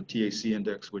 versus the TAC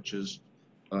index, which is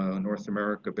North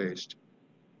America based.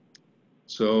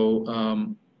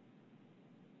 So,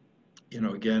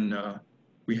 again,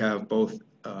 we have both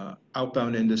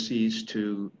outbound indices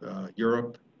to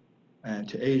Europe and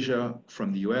to Asia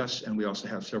from the US, and we also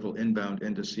have several inbound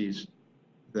indices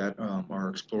that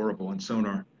are explorable in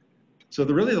SONAR. So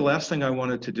really the last thing I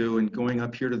wanted to do in going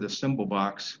up here to the symbol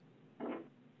box,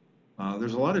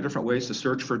 there's a lot of different ways to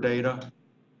search for data.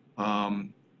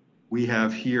 We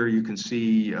have here, you can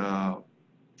see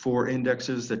 4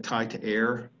 indexes that tie to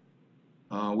air.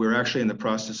 We're actually in the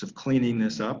process of cleaning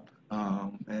this up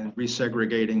and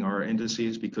resegregating our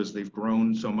indices because they've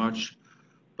grown so much.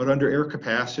 But under air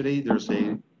capacity, there's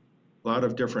a lot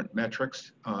of different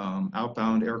metrics,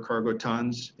 outbound air cargo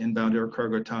tons, inbound air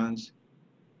cargo tons,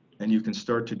 and you can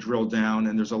start to drill down.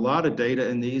 And there's a lot of data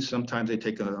in these. Sometimes they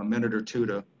take a minute or two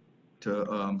to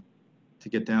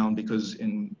get down because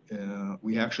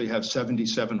we actually have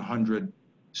 7,700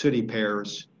 city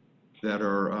pairs that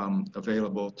are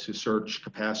available to search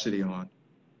capacity on.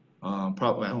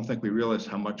 Probably, I don't think we realized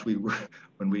how much we were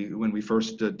when we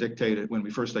first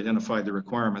identified the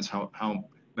requirements, how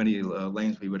many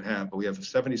lanes we would have. But we have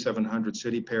 7,700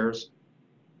 city pairs,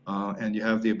 and you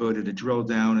have the ability to drill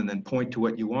down and then point to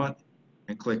what you want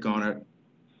and click on it,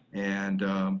 and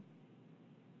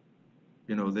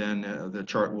then the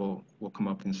chart will come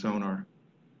up in SONAR.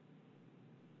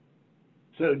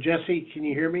 So Jesse, can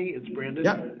you hear me? It's Brandon.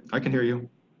 Yeah, I can hear you.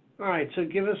 All right, so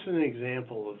give us an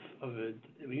example of it.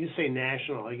 When you say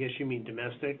national, I guess you mean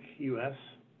domestic, U.S.?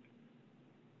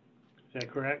 Is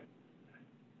that correct?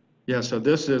 Yeah, so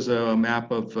this is a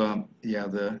map of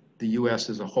the U.S.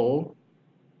 as a whole.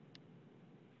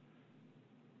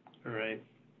 All right.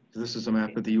 So this is a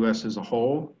map of the U.S. as a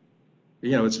whole.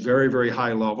 You know, it's very, very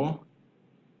high level.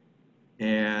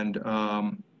 And,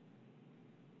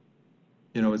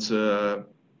 you know, it's an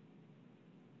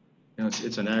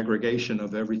aggregation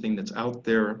of everything that's out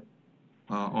there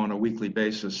on a weekly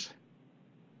basis.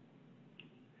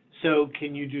 So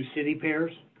can you do city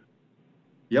pairs?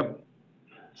 Yep.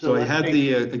 So I let's had take-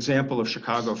 the example of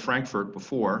Chicago, Frankfurt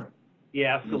before.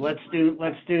 Yeah, so let's do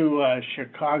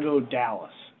Chicago,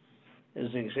 Dallas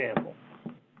as an example.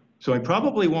 So I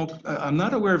probably won't, I'm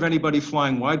not aware of anybody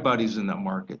flying wide bodies in that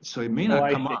market, so it may not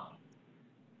I come see. up.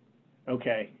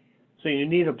 Okay. So you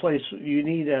need a place, you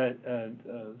need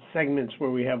segments where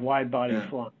we have wide body Yeah.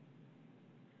 flying.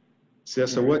 So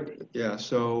so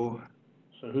So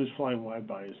who's flying wide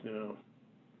bodies now?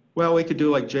 well, we could do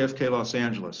like JFK Los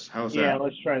Angeles. How's Yeah, that?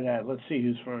 let's try that. Let's see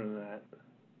who's flying that.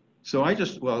 So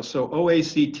so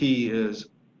OACT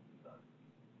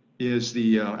is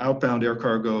the outbound air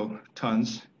cargo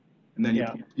tons, and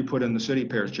then you put in the city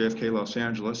pairs, JFK Los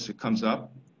Angeles, it comes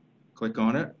up, click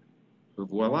on it,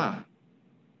 voila.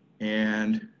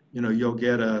 And you know, you'll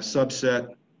get a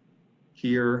subset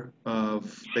here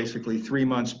of basically 3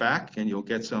 months back, and you'll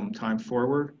get some time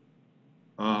forward.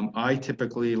 I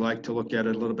typically like to look at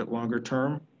it a little bit longer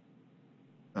term,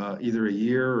 either a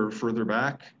year or further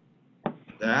back.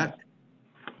 And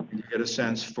you get a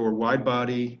sense for wide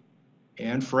body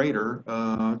and freighter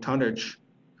tonnage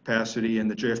capacity in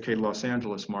the JFK Los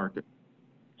Angeles market.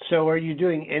 So are you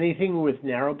doing anything with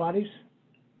narrow bodies?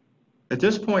 At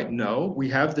this point, no. We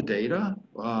have the data.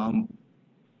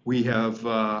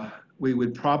 We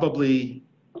would probably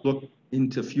look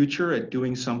into future at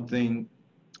doing something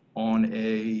on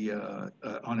a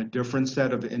different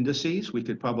set of indices. We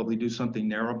could probably do something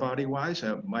narrow body wise.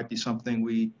 It might be something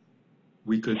we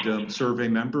could survey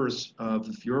members of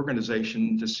your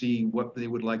organization to see what they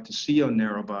would like to see on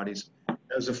narrow bodies.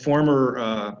 As a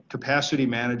former capacity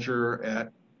manager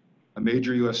at a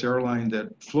major U.S. airline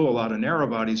that flew a lot of narrow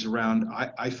bodies around,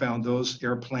 I found those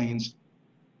airplanes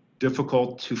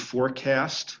difficult to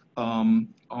forecast on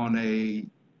a,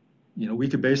 you know, we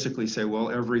could basically say, well,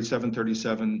 every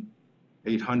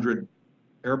 737-800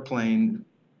 airplane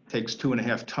takes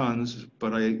 2.5 tons,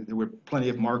 but there were plenty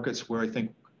of markets where I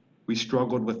think we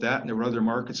struggled with that, and there were other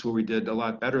markets where we did a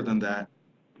lot better than that.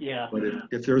 Yeah. But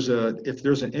if there's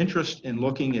an interest in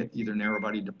looking at either narrow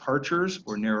body departures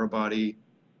or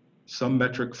some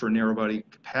metric for narrow body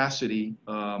capacity,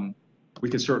 we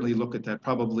could certainly look at that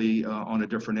probably on a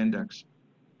different index.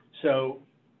 So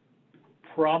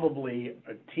probably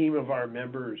a team of our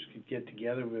members could get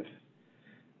together with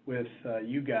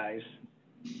you guys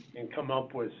and come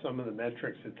up with some of the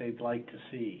metrics that they'd like to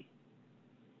see.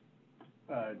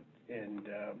 And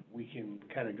we can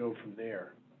kind of go from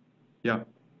there. Yeah.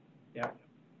 Yeah.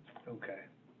 Okay.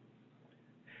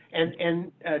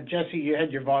 And Jesse, you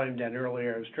had your volume down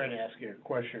earlier. I was trying to ask you a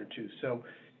question or two. So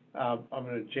I'm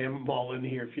going to jam them all in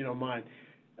here if you don't mind.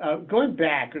 Going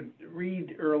back,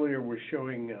 Reed earlier was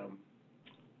showing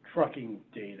trucking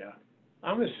data.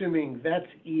 I'm assuming that's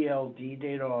ELD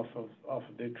data off of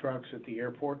big trucks at the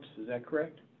airports. Is that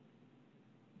correct?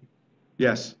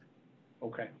 Yes.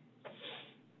 Okay.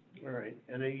 All right.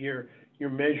 And then you're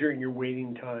measuring your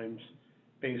waiting times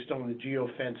based on the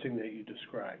geofencing that you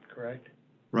described, correct?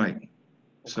 Right. Okay.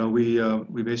 So we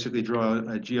basically draw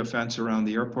a geofence around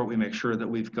the airport. We make sure that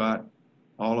we've got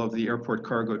all of the airport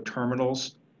cargo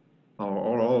terminals,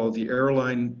 all of the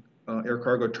airline air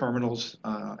cargo terminals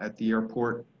at the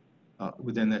airport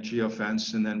within that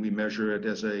geofence, and then we measure it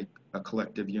as a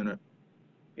collective unit.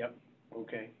 Yep.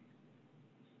 Okay.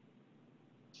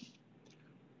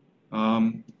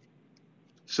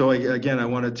 So again, I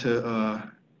wanted to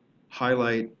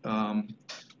highlight, you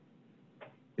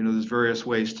know, there's various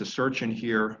ways to search in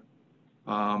here,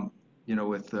 you know,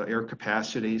 with air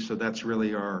capacity. So that's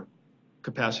really our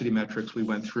capacity metrics we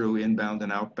went through, inbound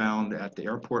and outbound at the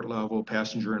airport level,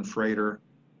 passenger and freighter.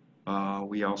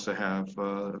 We also have,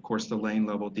 of course, the lane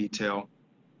level detail.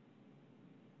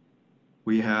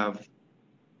 We have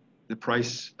the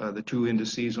price, the two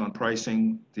indices on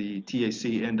pricing, the TAC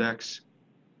index,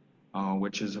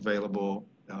 which is available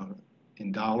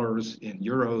in dollars, in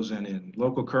euros, and in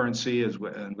local currency.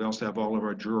 And we also have all of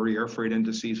our jewelry air freight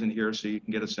indices in here, so you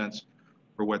can get a sense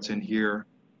for what's in here.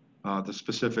 The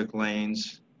specific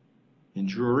lanes in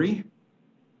jewelry.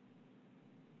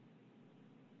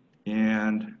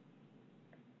 And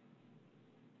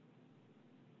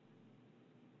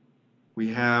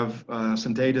we have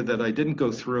some data that I didn't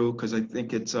go through because I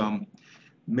think it's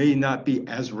may not be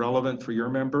as relevant for your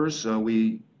members.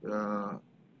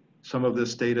 Some of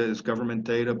this data is government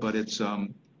data, but it's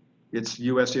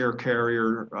U.S. air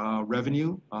carrier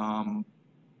revenue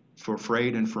for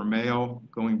freight and for mail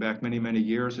going back many, many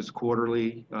years. It's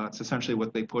quarterly. It's essentially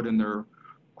what they put in their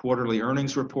quarterly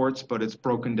earnings reports, but it's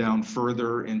broken down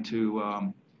further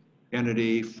into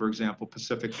entity, for example,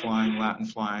 Pacific flying, Latin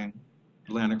flying,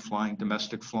 Atlantic flying,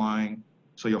 domestic flying.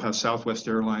 So you'll have Southwest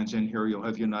Airlines in here, you'll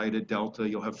have United, Delta,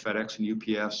 you'll have FedEx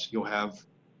and UPS, you'll have,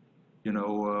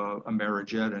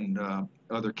 Amerijet and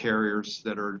other carriers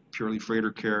that are purely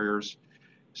freighter carriers.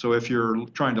 So if you're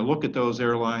trying to look at those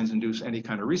airlines and do any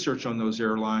kind of research on those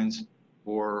airlines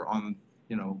or on,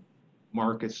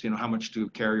 markets, how much do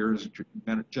carriers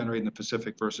generate in the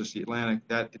Pacific versus the Atlantic,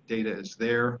 that data is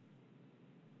there.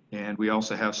 And we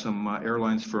also have some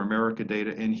Airlines for America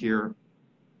data in here.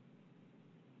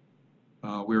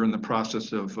 We're in the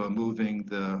process of moving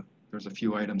there's a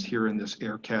few items here in this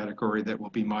air category that will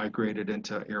be migrated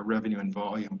into air revenue and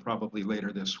volume probably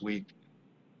later this week.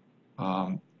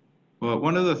 But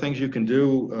one of the things you can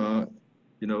do,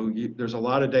 there's a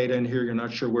lot of data in here. You're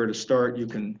not sure where to start. You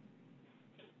can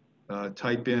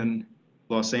type in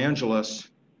Los Angeles,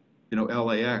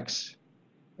 LAX,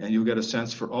 and you'll get a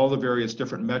sense for all the various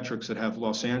different metrics that have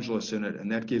Los Angeles in it. And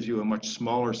that gives you a much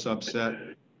smaller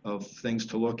subset of things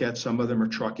to look at. Some of them are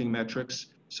trucking metrics.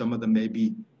 Some of them may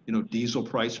be, diesel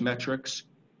price metrics.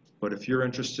 But if you're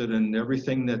interested in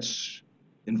everything that's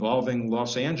involving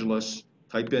Los Angeles,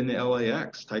 type in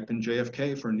LAX, type in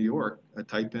JFK for New York,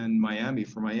 type in Miami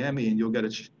for Miami, and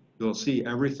you'll see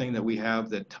everything that we have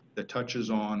that touches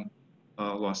on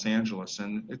Los Angeles.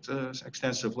 And it's an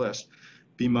extensive list.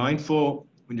 Be mindful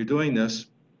when you're doing this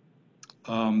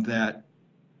that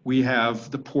we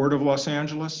have the Port of Los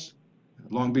Angeles,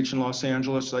 Long Beach and Los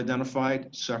Angeles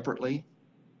identified separately.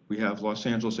 We have Los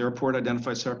Angeles Airport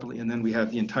identified separately, and then we have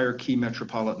the entire key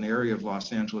metropolitan area of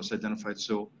Los Angeles identified.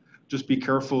 So just be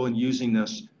careful in using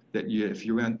this, that if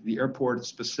you're in the airport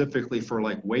specifically for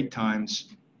like wait times,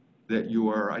 that you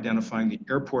are identifying the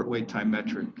airport wait time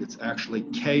metric. It's actually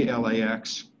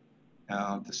KLAX.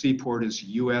 The seaport is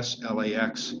US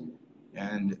LAX,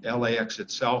 and LAX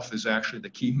itself is actually the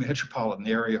key metropolitan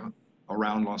area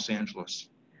around Los Angeles.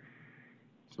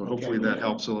 So hopefully that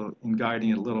helps in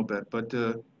guiding it a little bit. But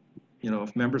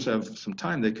if members have some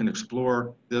time, they can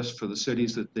explore this for the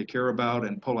cities that they care about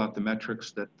and pull out the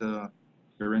metrics that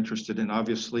they're interested in.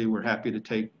 Obviously, we're happy to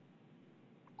take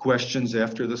questions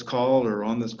after this call or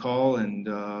on this call, and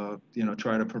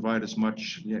try to provide as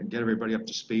much, get everybody up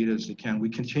to speed as they can. We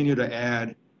continue to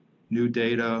add new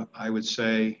data. I would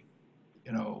say,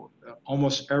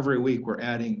 almost every week we're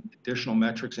adding additional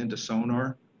metrics into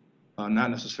SONAR.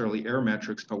 Not necessarily air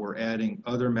metrics, but we're adding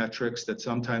other metrics that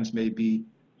sometimes may be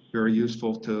very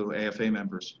useful to AFA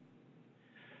members.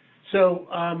 So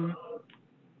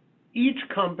each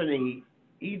company,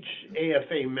 each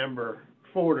AFA member,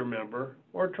 forwarder member,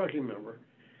 or trucking member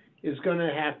is going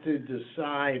to have to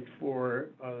decide for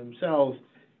themselves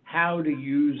how to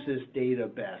use this data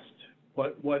best,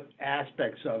 what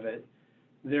aspects of it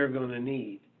they're going to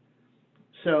need.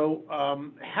 So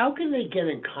how can they get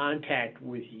in contact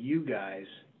with you guys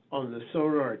on the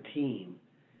SONAR team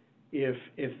if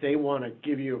they want to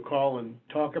give you a call and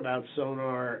talk about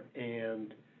SONAR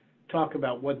and talk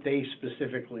about what they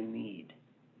specifically need?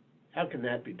 How can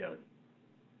that be done?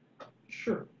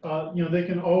 Sure. They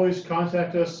can always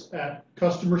contact us at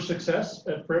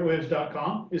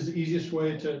customersuccess@freightwaves.com is the easiest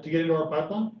way to get into our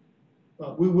pipeline.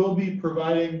 We will be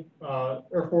providing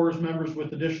Airforwarders members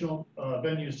with additional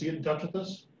venues to get in touch with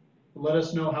us, to let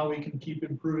us know how we can keep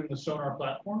improving the SONAR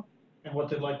platform and what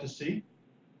they'd like to see,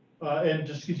 and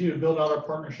just continue to build out our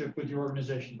partnership with your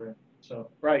organization, Brandon. So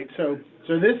right. So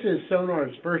this is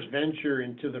SONAR's first venture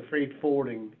into the freight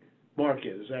forwarding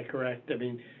market. Is that correct? I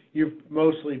mean, you've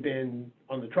mostly been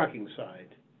on the trucking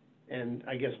side, and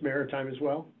I guess maritime as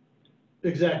well?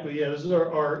 Exactly, yeah. This is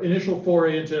our initial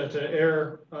foray into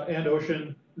air and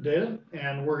ocean data,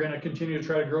 and we're going to continue to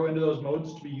try to grow into those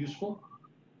modes to be useful.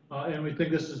 And we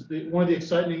think this is one of the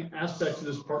exciting aspects of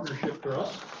this partnership for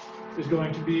us is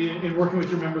going to be in working with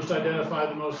your members to identify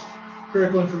the most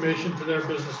critical information to their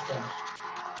business plan.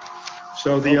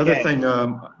 So the other thing,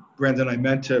 Brendan, I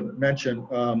meant to mention,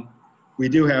 we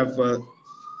do have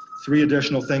 3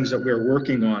 additional things that we're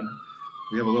working on.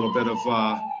 We have a little bit of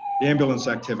ambulance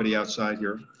activity outside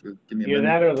here. Give me a minute.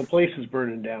 That or the place is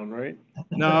burning down, right?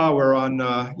 No, we're on,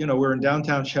 we're in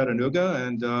downtown Chattanooga,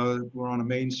 and we're on a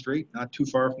main street, not too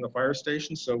far from the fire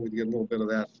station, so we get a little bit of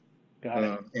that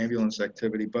ambulance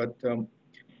activity. But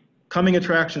coming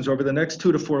attractions over the next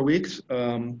 2 to 4 weeks,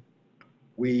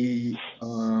 we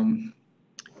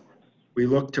We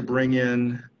look to bring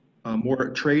in more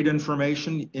trade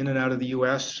information in and out of the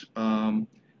U.S.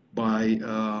 By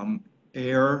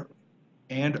air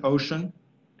and ocean,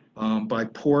 by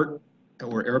port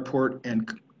or airport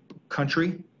and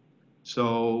country.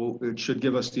 So it should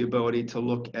give us the ability to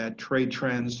look at trade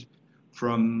trends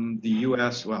from the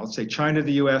U.S., well, let's say China to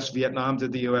the U.S., Vietnam to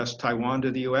the U.S., Taiwan to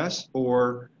the U.S.,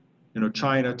 or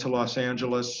China to Los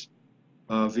Angeles,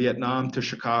 Vietnam to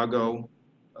Chicago,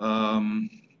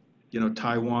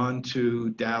 Taiwan to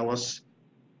Dallas,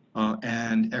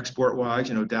 and export-wise,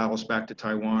 Dallas back to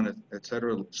Taiwan, et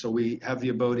cetera. So we have the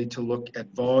ability to look at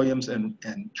volumes and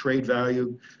trade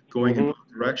value going in both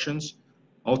directions.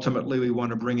 Ultimately, we want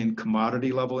to bring in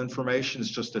commodity level information. It's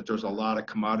just that there's a lot of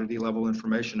commodity level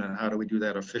information, and how do we do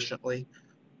that efficiently?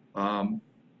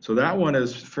 So that one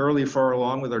is fairly far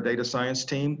along with our data science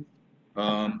team.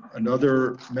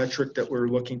 Another metric that we're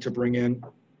looking to bring in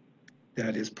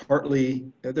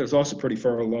that's also pretty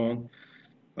far along.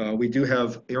 We do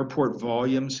have airport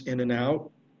volumes in and out,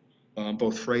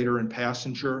 both freighter and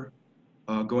passenger,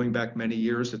 going back many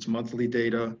years. It's monthly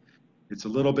data. It's a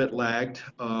little bit lagged,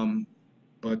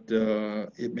 but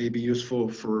it may be useful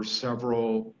for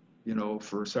several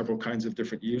kinds of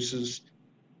different uses.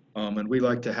 And we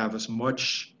like to have as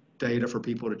much data for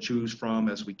people to choose from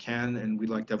as we can, and we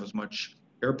like to have as much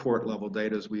airport level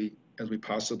data as we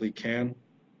possibly can.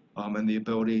 And the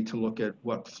ability to look at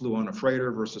what flew on a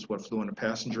freighter versus what flew on a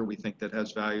passenger, we think that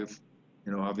has value.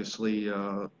 Obviously,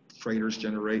 freighters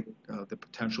generate the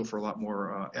potential for a lot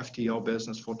more FTL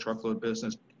business, full truckload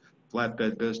business,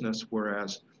 flatbed business,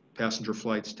 whereas passenger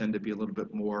flights tend to be a little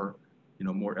bit more,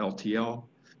 more LTL.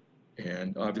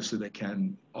 And obviously, they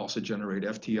can also generate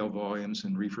FTL volumes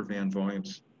and reefer van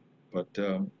volumes. But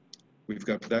we've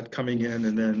got that coming in,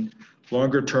 and then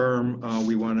longer term,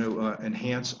 we want to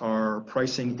enhance our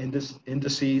pricing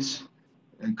indices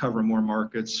and cover more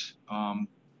markets.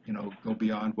 Go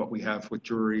beyond what we have with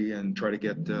jury and try to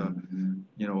get a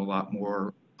lot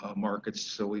more markets,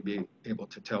 so we'd be able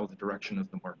to tell the direction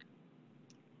of the market.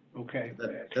 Okay.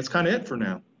 That's kind of it for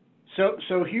now.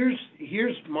 So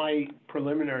here's my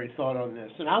preliminary thought on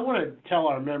this, and I want to tell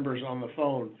our members on the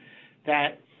phone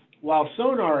that while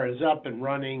SONAR is up and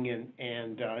running,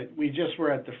 and we just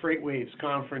were at the FreightWaves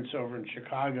conference over in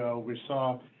Chicago, we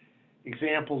saw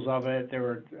examples of it. There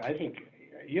were, I think,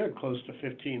 you had close to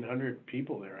 1,500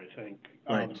 people there, I think.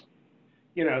 Right.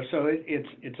 So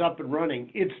it's up and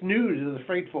running. It's new to the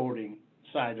freight forwarding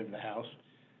side of the house,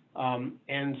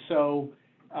 and so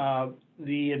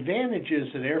the advantage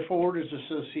is that Airforwarders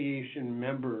Association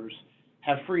members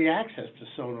have free access to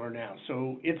SONAR now.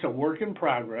 So it's a work in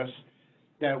progress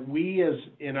that we as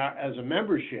a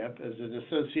membership, as an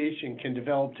association, can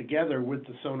develop together with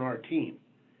the SONAR team.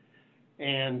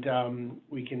 And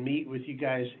we can meet with you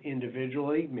guys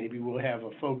individually. Maybe we'll have a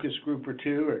focus group or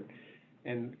two,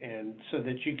 and so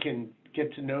that you can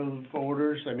get to know the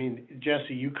forwarders. I mean,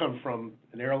 Jesse, you come from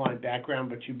an airline background,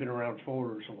 but you've been around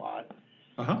forwarders a lot.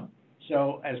 Uh-huh.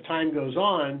 So as time goes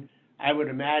on, I would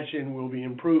imagine we'll be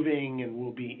improving and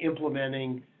we'll be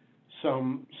implementing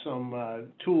some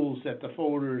tools that the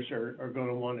forwarders are going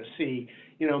to want to see.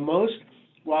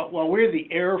 While we're the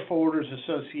Airforwarders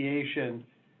Association,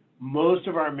 most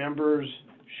of our members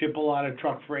ship a lot of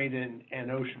truck freight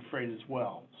and ocean freight as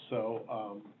well.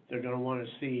 So they're going to want to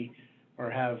see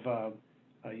or have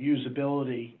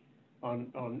usability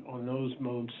on those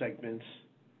mode segments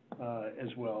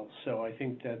as well. So I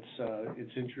think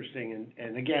it's interesting.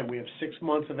 And again, we have 6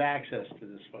 months of access to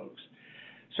this, folks.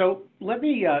 So let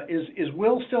me, is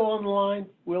Will still on the line?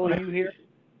 Will, are you here?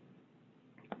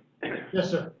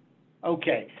 Yes, sir.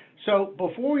 Okay. So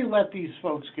before we let these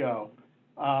folks go,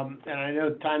 and I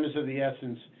know time is of the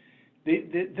essence,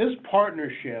 this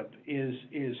partnership is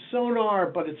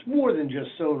SONAR, but it's more than just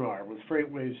SONAR with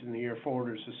FreightWaves and the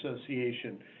Airforwarders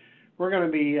Association. We're going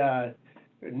to be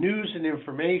news and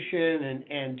information,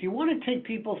 and do you want to take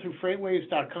people through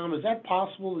FreightWaves.com? Is that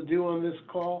possible to do on this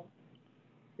call?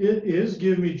 It is.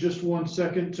 Give me just 1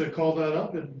 second to call that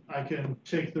up, and I can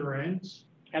take the reins.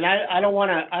 And I don't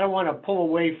want to pull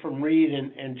away from Reed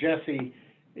and Jesse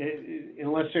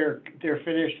unless they're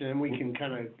finished, and then we can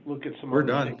kind of look at some. We're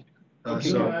other done. things.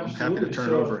 So I'm happy to turn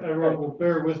it over. Everyone will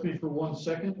bear with me for 1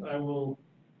 second. I will.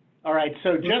 All right.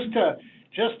 So just to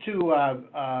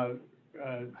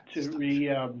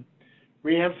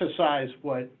re-emphasize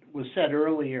what was said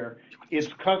earlier, it's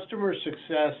customer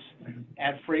success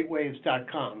at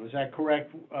FreightWaves.com. Is that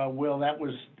correct, Will? That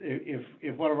was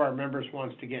if one of our members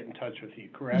wants to get in touch with you,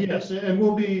 correct? Yes, and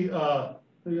we'll be,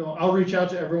 I'll reach out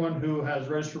to everyone who has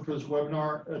registered for this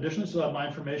webinar edition, so I have my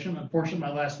information. Unfortunately,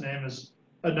 my last name is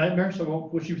a nightmare, so I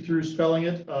won't put you through spelling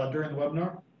it during the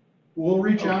webinar. We'll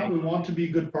reach out. We want to be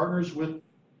good partners with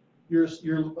your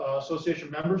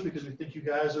association members because we think you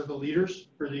guys are the leaders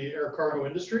for the air cargo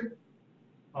industry.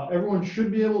 Everyone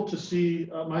should be able to see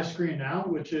my screen now,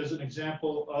 which is an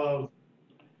example of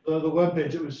the web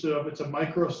page that was set up. It's a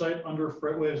microsite under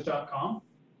FreightWaves.com,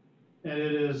 and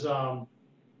it is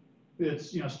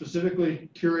it's specifically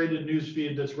curated news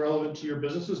feed that's relevant to your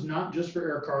businesses, not just for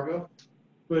air cargo,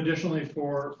 but additionally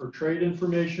for trade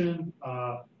information,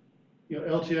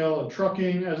 LTL and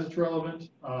trucking as it's relevant,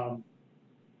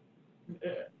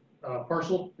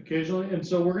 parcel occasionally. And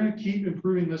so we're going to keep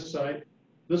improving this site.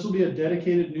 This will be a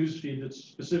dedicated news feed that's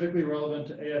specifically relevant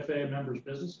to AFA members'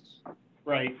 businesses.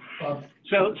 Right.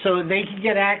 So they can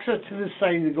get access to this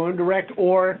site either going direct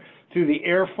or through the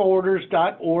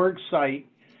airforwarders.org site.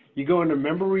 You go into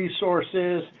member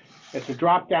resources. It's a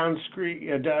drop-down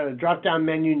screen, drop-down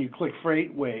menu, and you click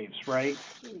FreightWaves, right?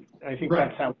 I think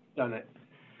that's how we've done it.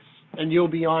 And you'll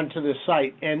be onto the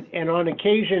site. And on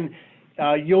occasion,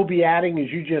 you'll be adding, as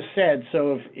you just said.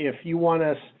 So if you want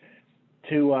us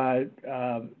to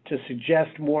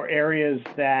suggest more areas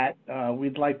that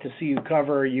we'd like to see you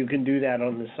cover, you can do that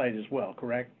on the site as well,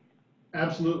 correct?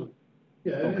 Absolutely.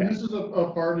 Yeah, okay. And this is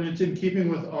a part, and it's in keeping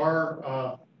with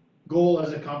our goal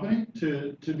as a company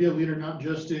to be a leader, not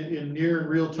just in near and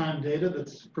real-time data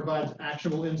that provides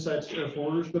actionable insights to air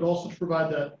forwarders, but also to provide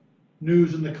that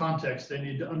news and the context they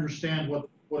need to understand what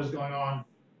is going on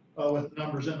with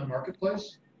numbers in the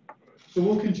marketplace. So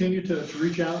we'll continue to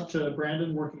reach out to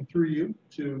Brandon, working through you,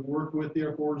 to work with the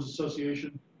Airforwarders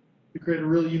Association to create a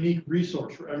really unique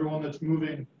resource for everyone that's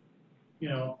moving,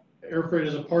 air freight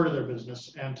as a part of their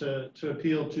business, and to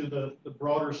appeal to the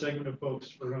broader segment of folks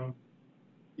for whom,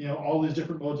 all these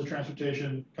different modes of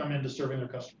transportation come into serving their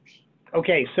customers.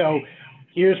 Okay, so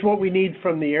here's what we need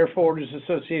from the Airforwarders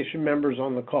Association members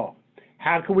on the call.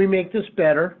 How can we make this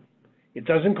better? It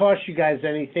doesn't cost you guys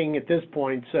anything at this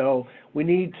point, so we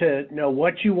need to know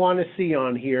what you want to see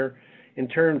on here in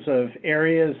terms of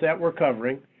areas that we're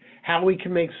covering, how we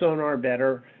can make SONAR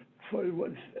better,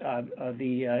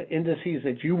 the indices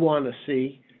that you want to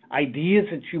see, ideas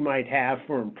that you might have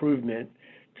for improvement,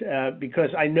 because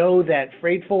I know that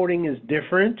freight forwarding is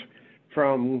different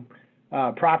from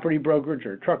property brokerage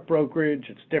or truck brokerage.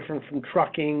 It's different from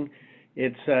trucking.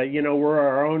 It's, we're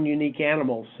our own unique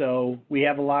animal. So we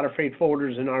have a lot of freight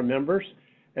forwarders in our members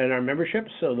and our membership.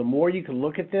 So the more you can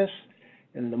look at this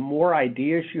and the more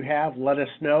ideas you have, let us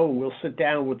know. And we'll sit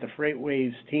down with the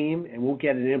FreightWaves team and we'll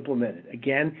get it implemented.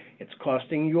 Again, it's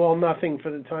costing you all nothing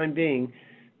for the time being.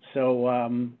 So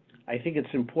I think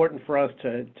it's important for us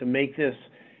to make this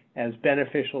as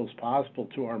beneficial as possible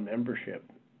to our membership.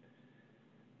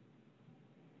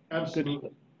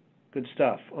 Absolutely. Good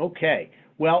stuff. Okay.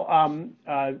 Well,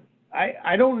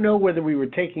 I don't know whether we were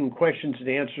taking questions and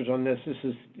answers on this. This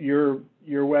is your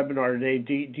webinar today.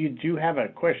 Do you have a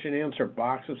question and answer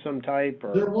box of some type?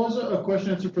 Or? There was a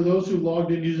question answer for those who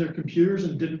logged in using their computers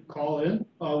and didn't call in.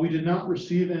 We did not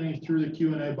receive any through the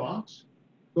Q&A box.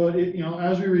 But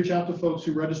as we reach out to folks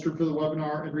who registered for the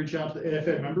webinar and reach out to the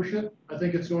AFA membership, I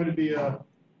think it's going to be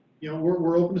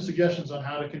we're open to suggestions on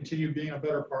how to continue being a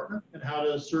better partner and how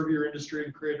to serve your industry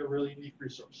and create a really unique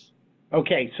resource.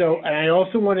 Okay, so and I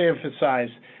also want to emphasize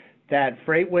that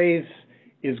FreightWaves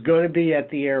is going to be at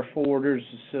the Airforwarders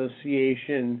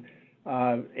Association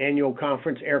annual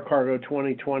conference, Air Cargo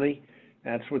 2020.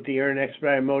 That's with the Air and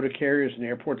Expedited Motor Carriers and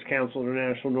Airports Council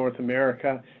International North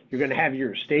America. You're going to have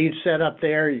your stage set up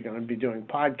there. You're going to be doing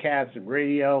podcasts and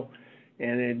radio.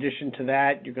 And in addition to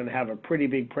that, you're going to have a pretty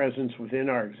big presence within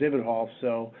our exhibit hall.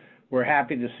 So we're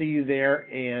happy to see you there.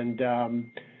 And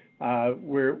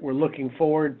we're looking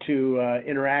forward to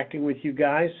interacting with you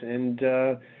guys. And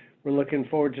we're looking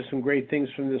forward to some great things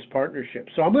from this partnership.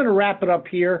 So I'm going to wrap it up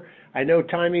here. I know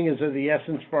timing is of the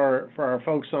essence for our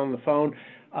folks on the phone.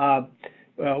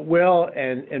 Will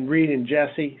and Reed and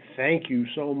Jesse, thank you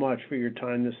so much for your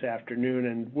time this afternoon,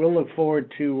 and we'll look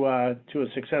forward to a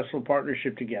successful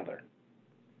partnership together.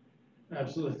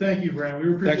 Absolutely. Thank you, Brandon.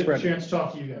 We appreciate the chance to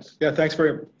talk to you guys. Yeah, thanks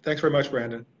very much,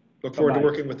 Brandon. Look forward to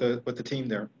working with the team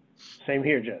there. Same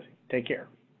here, Jesse. Take care.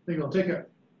 Take care.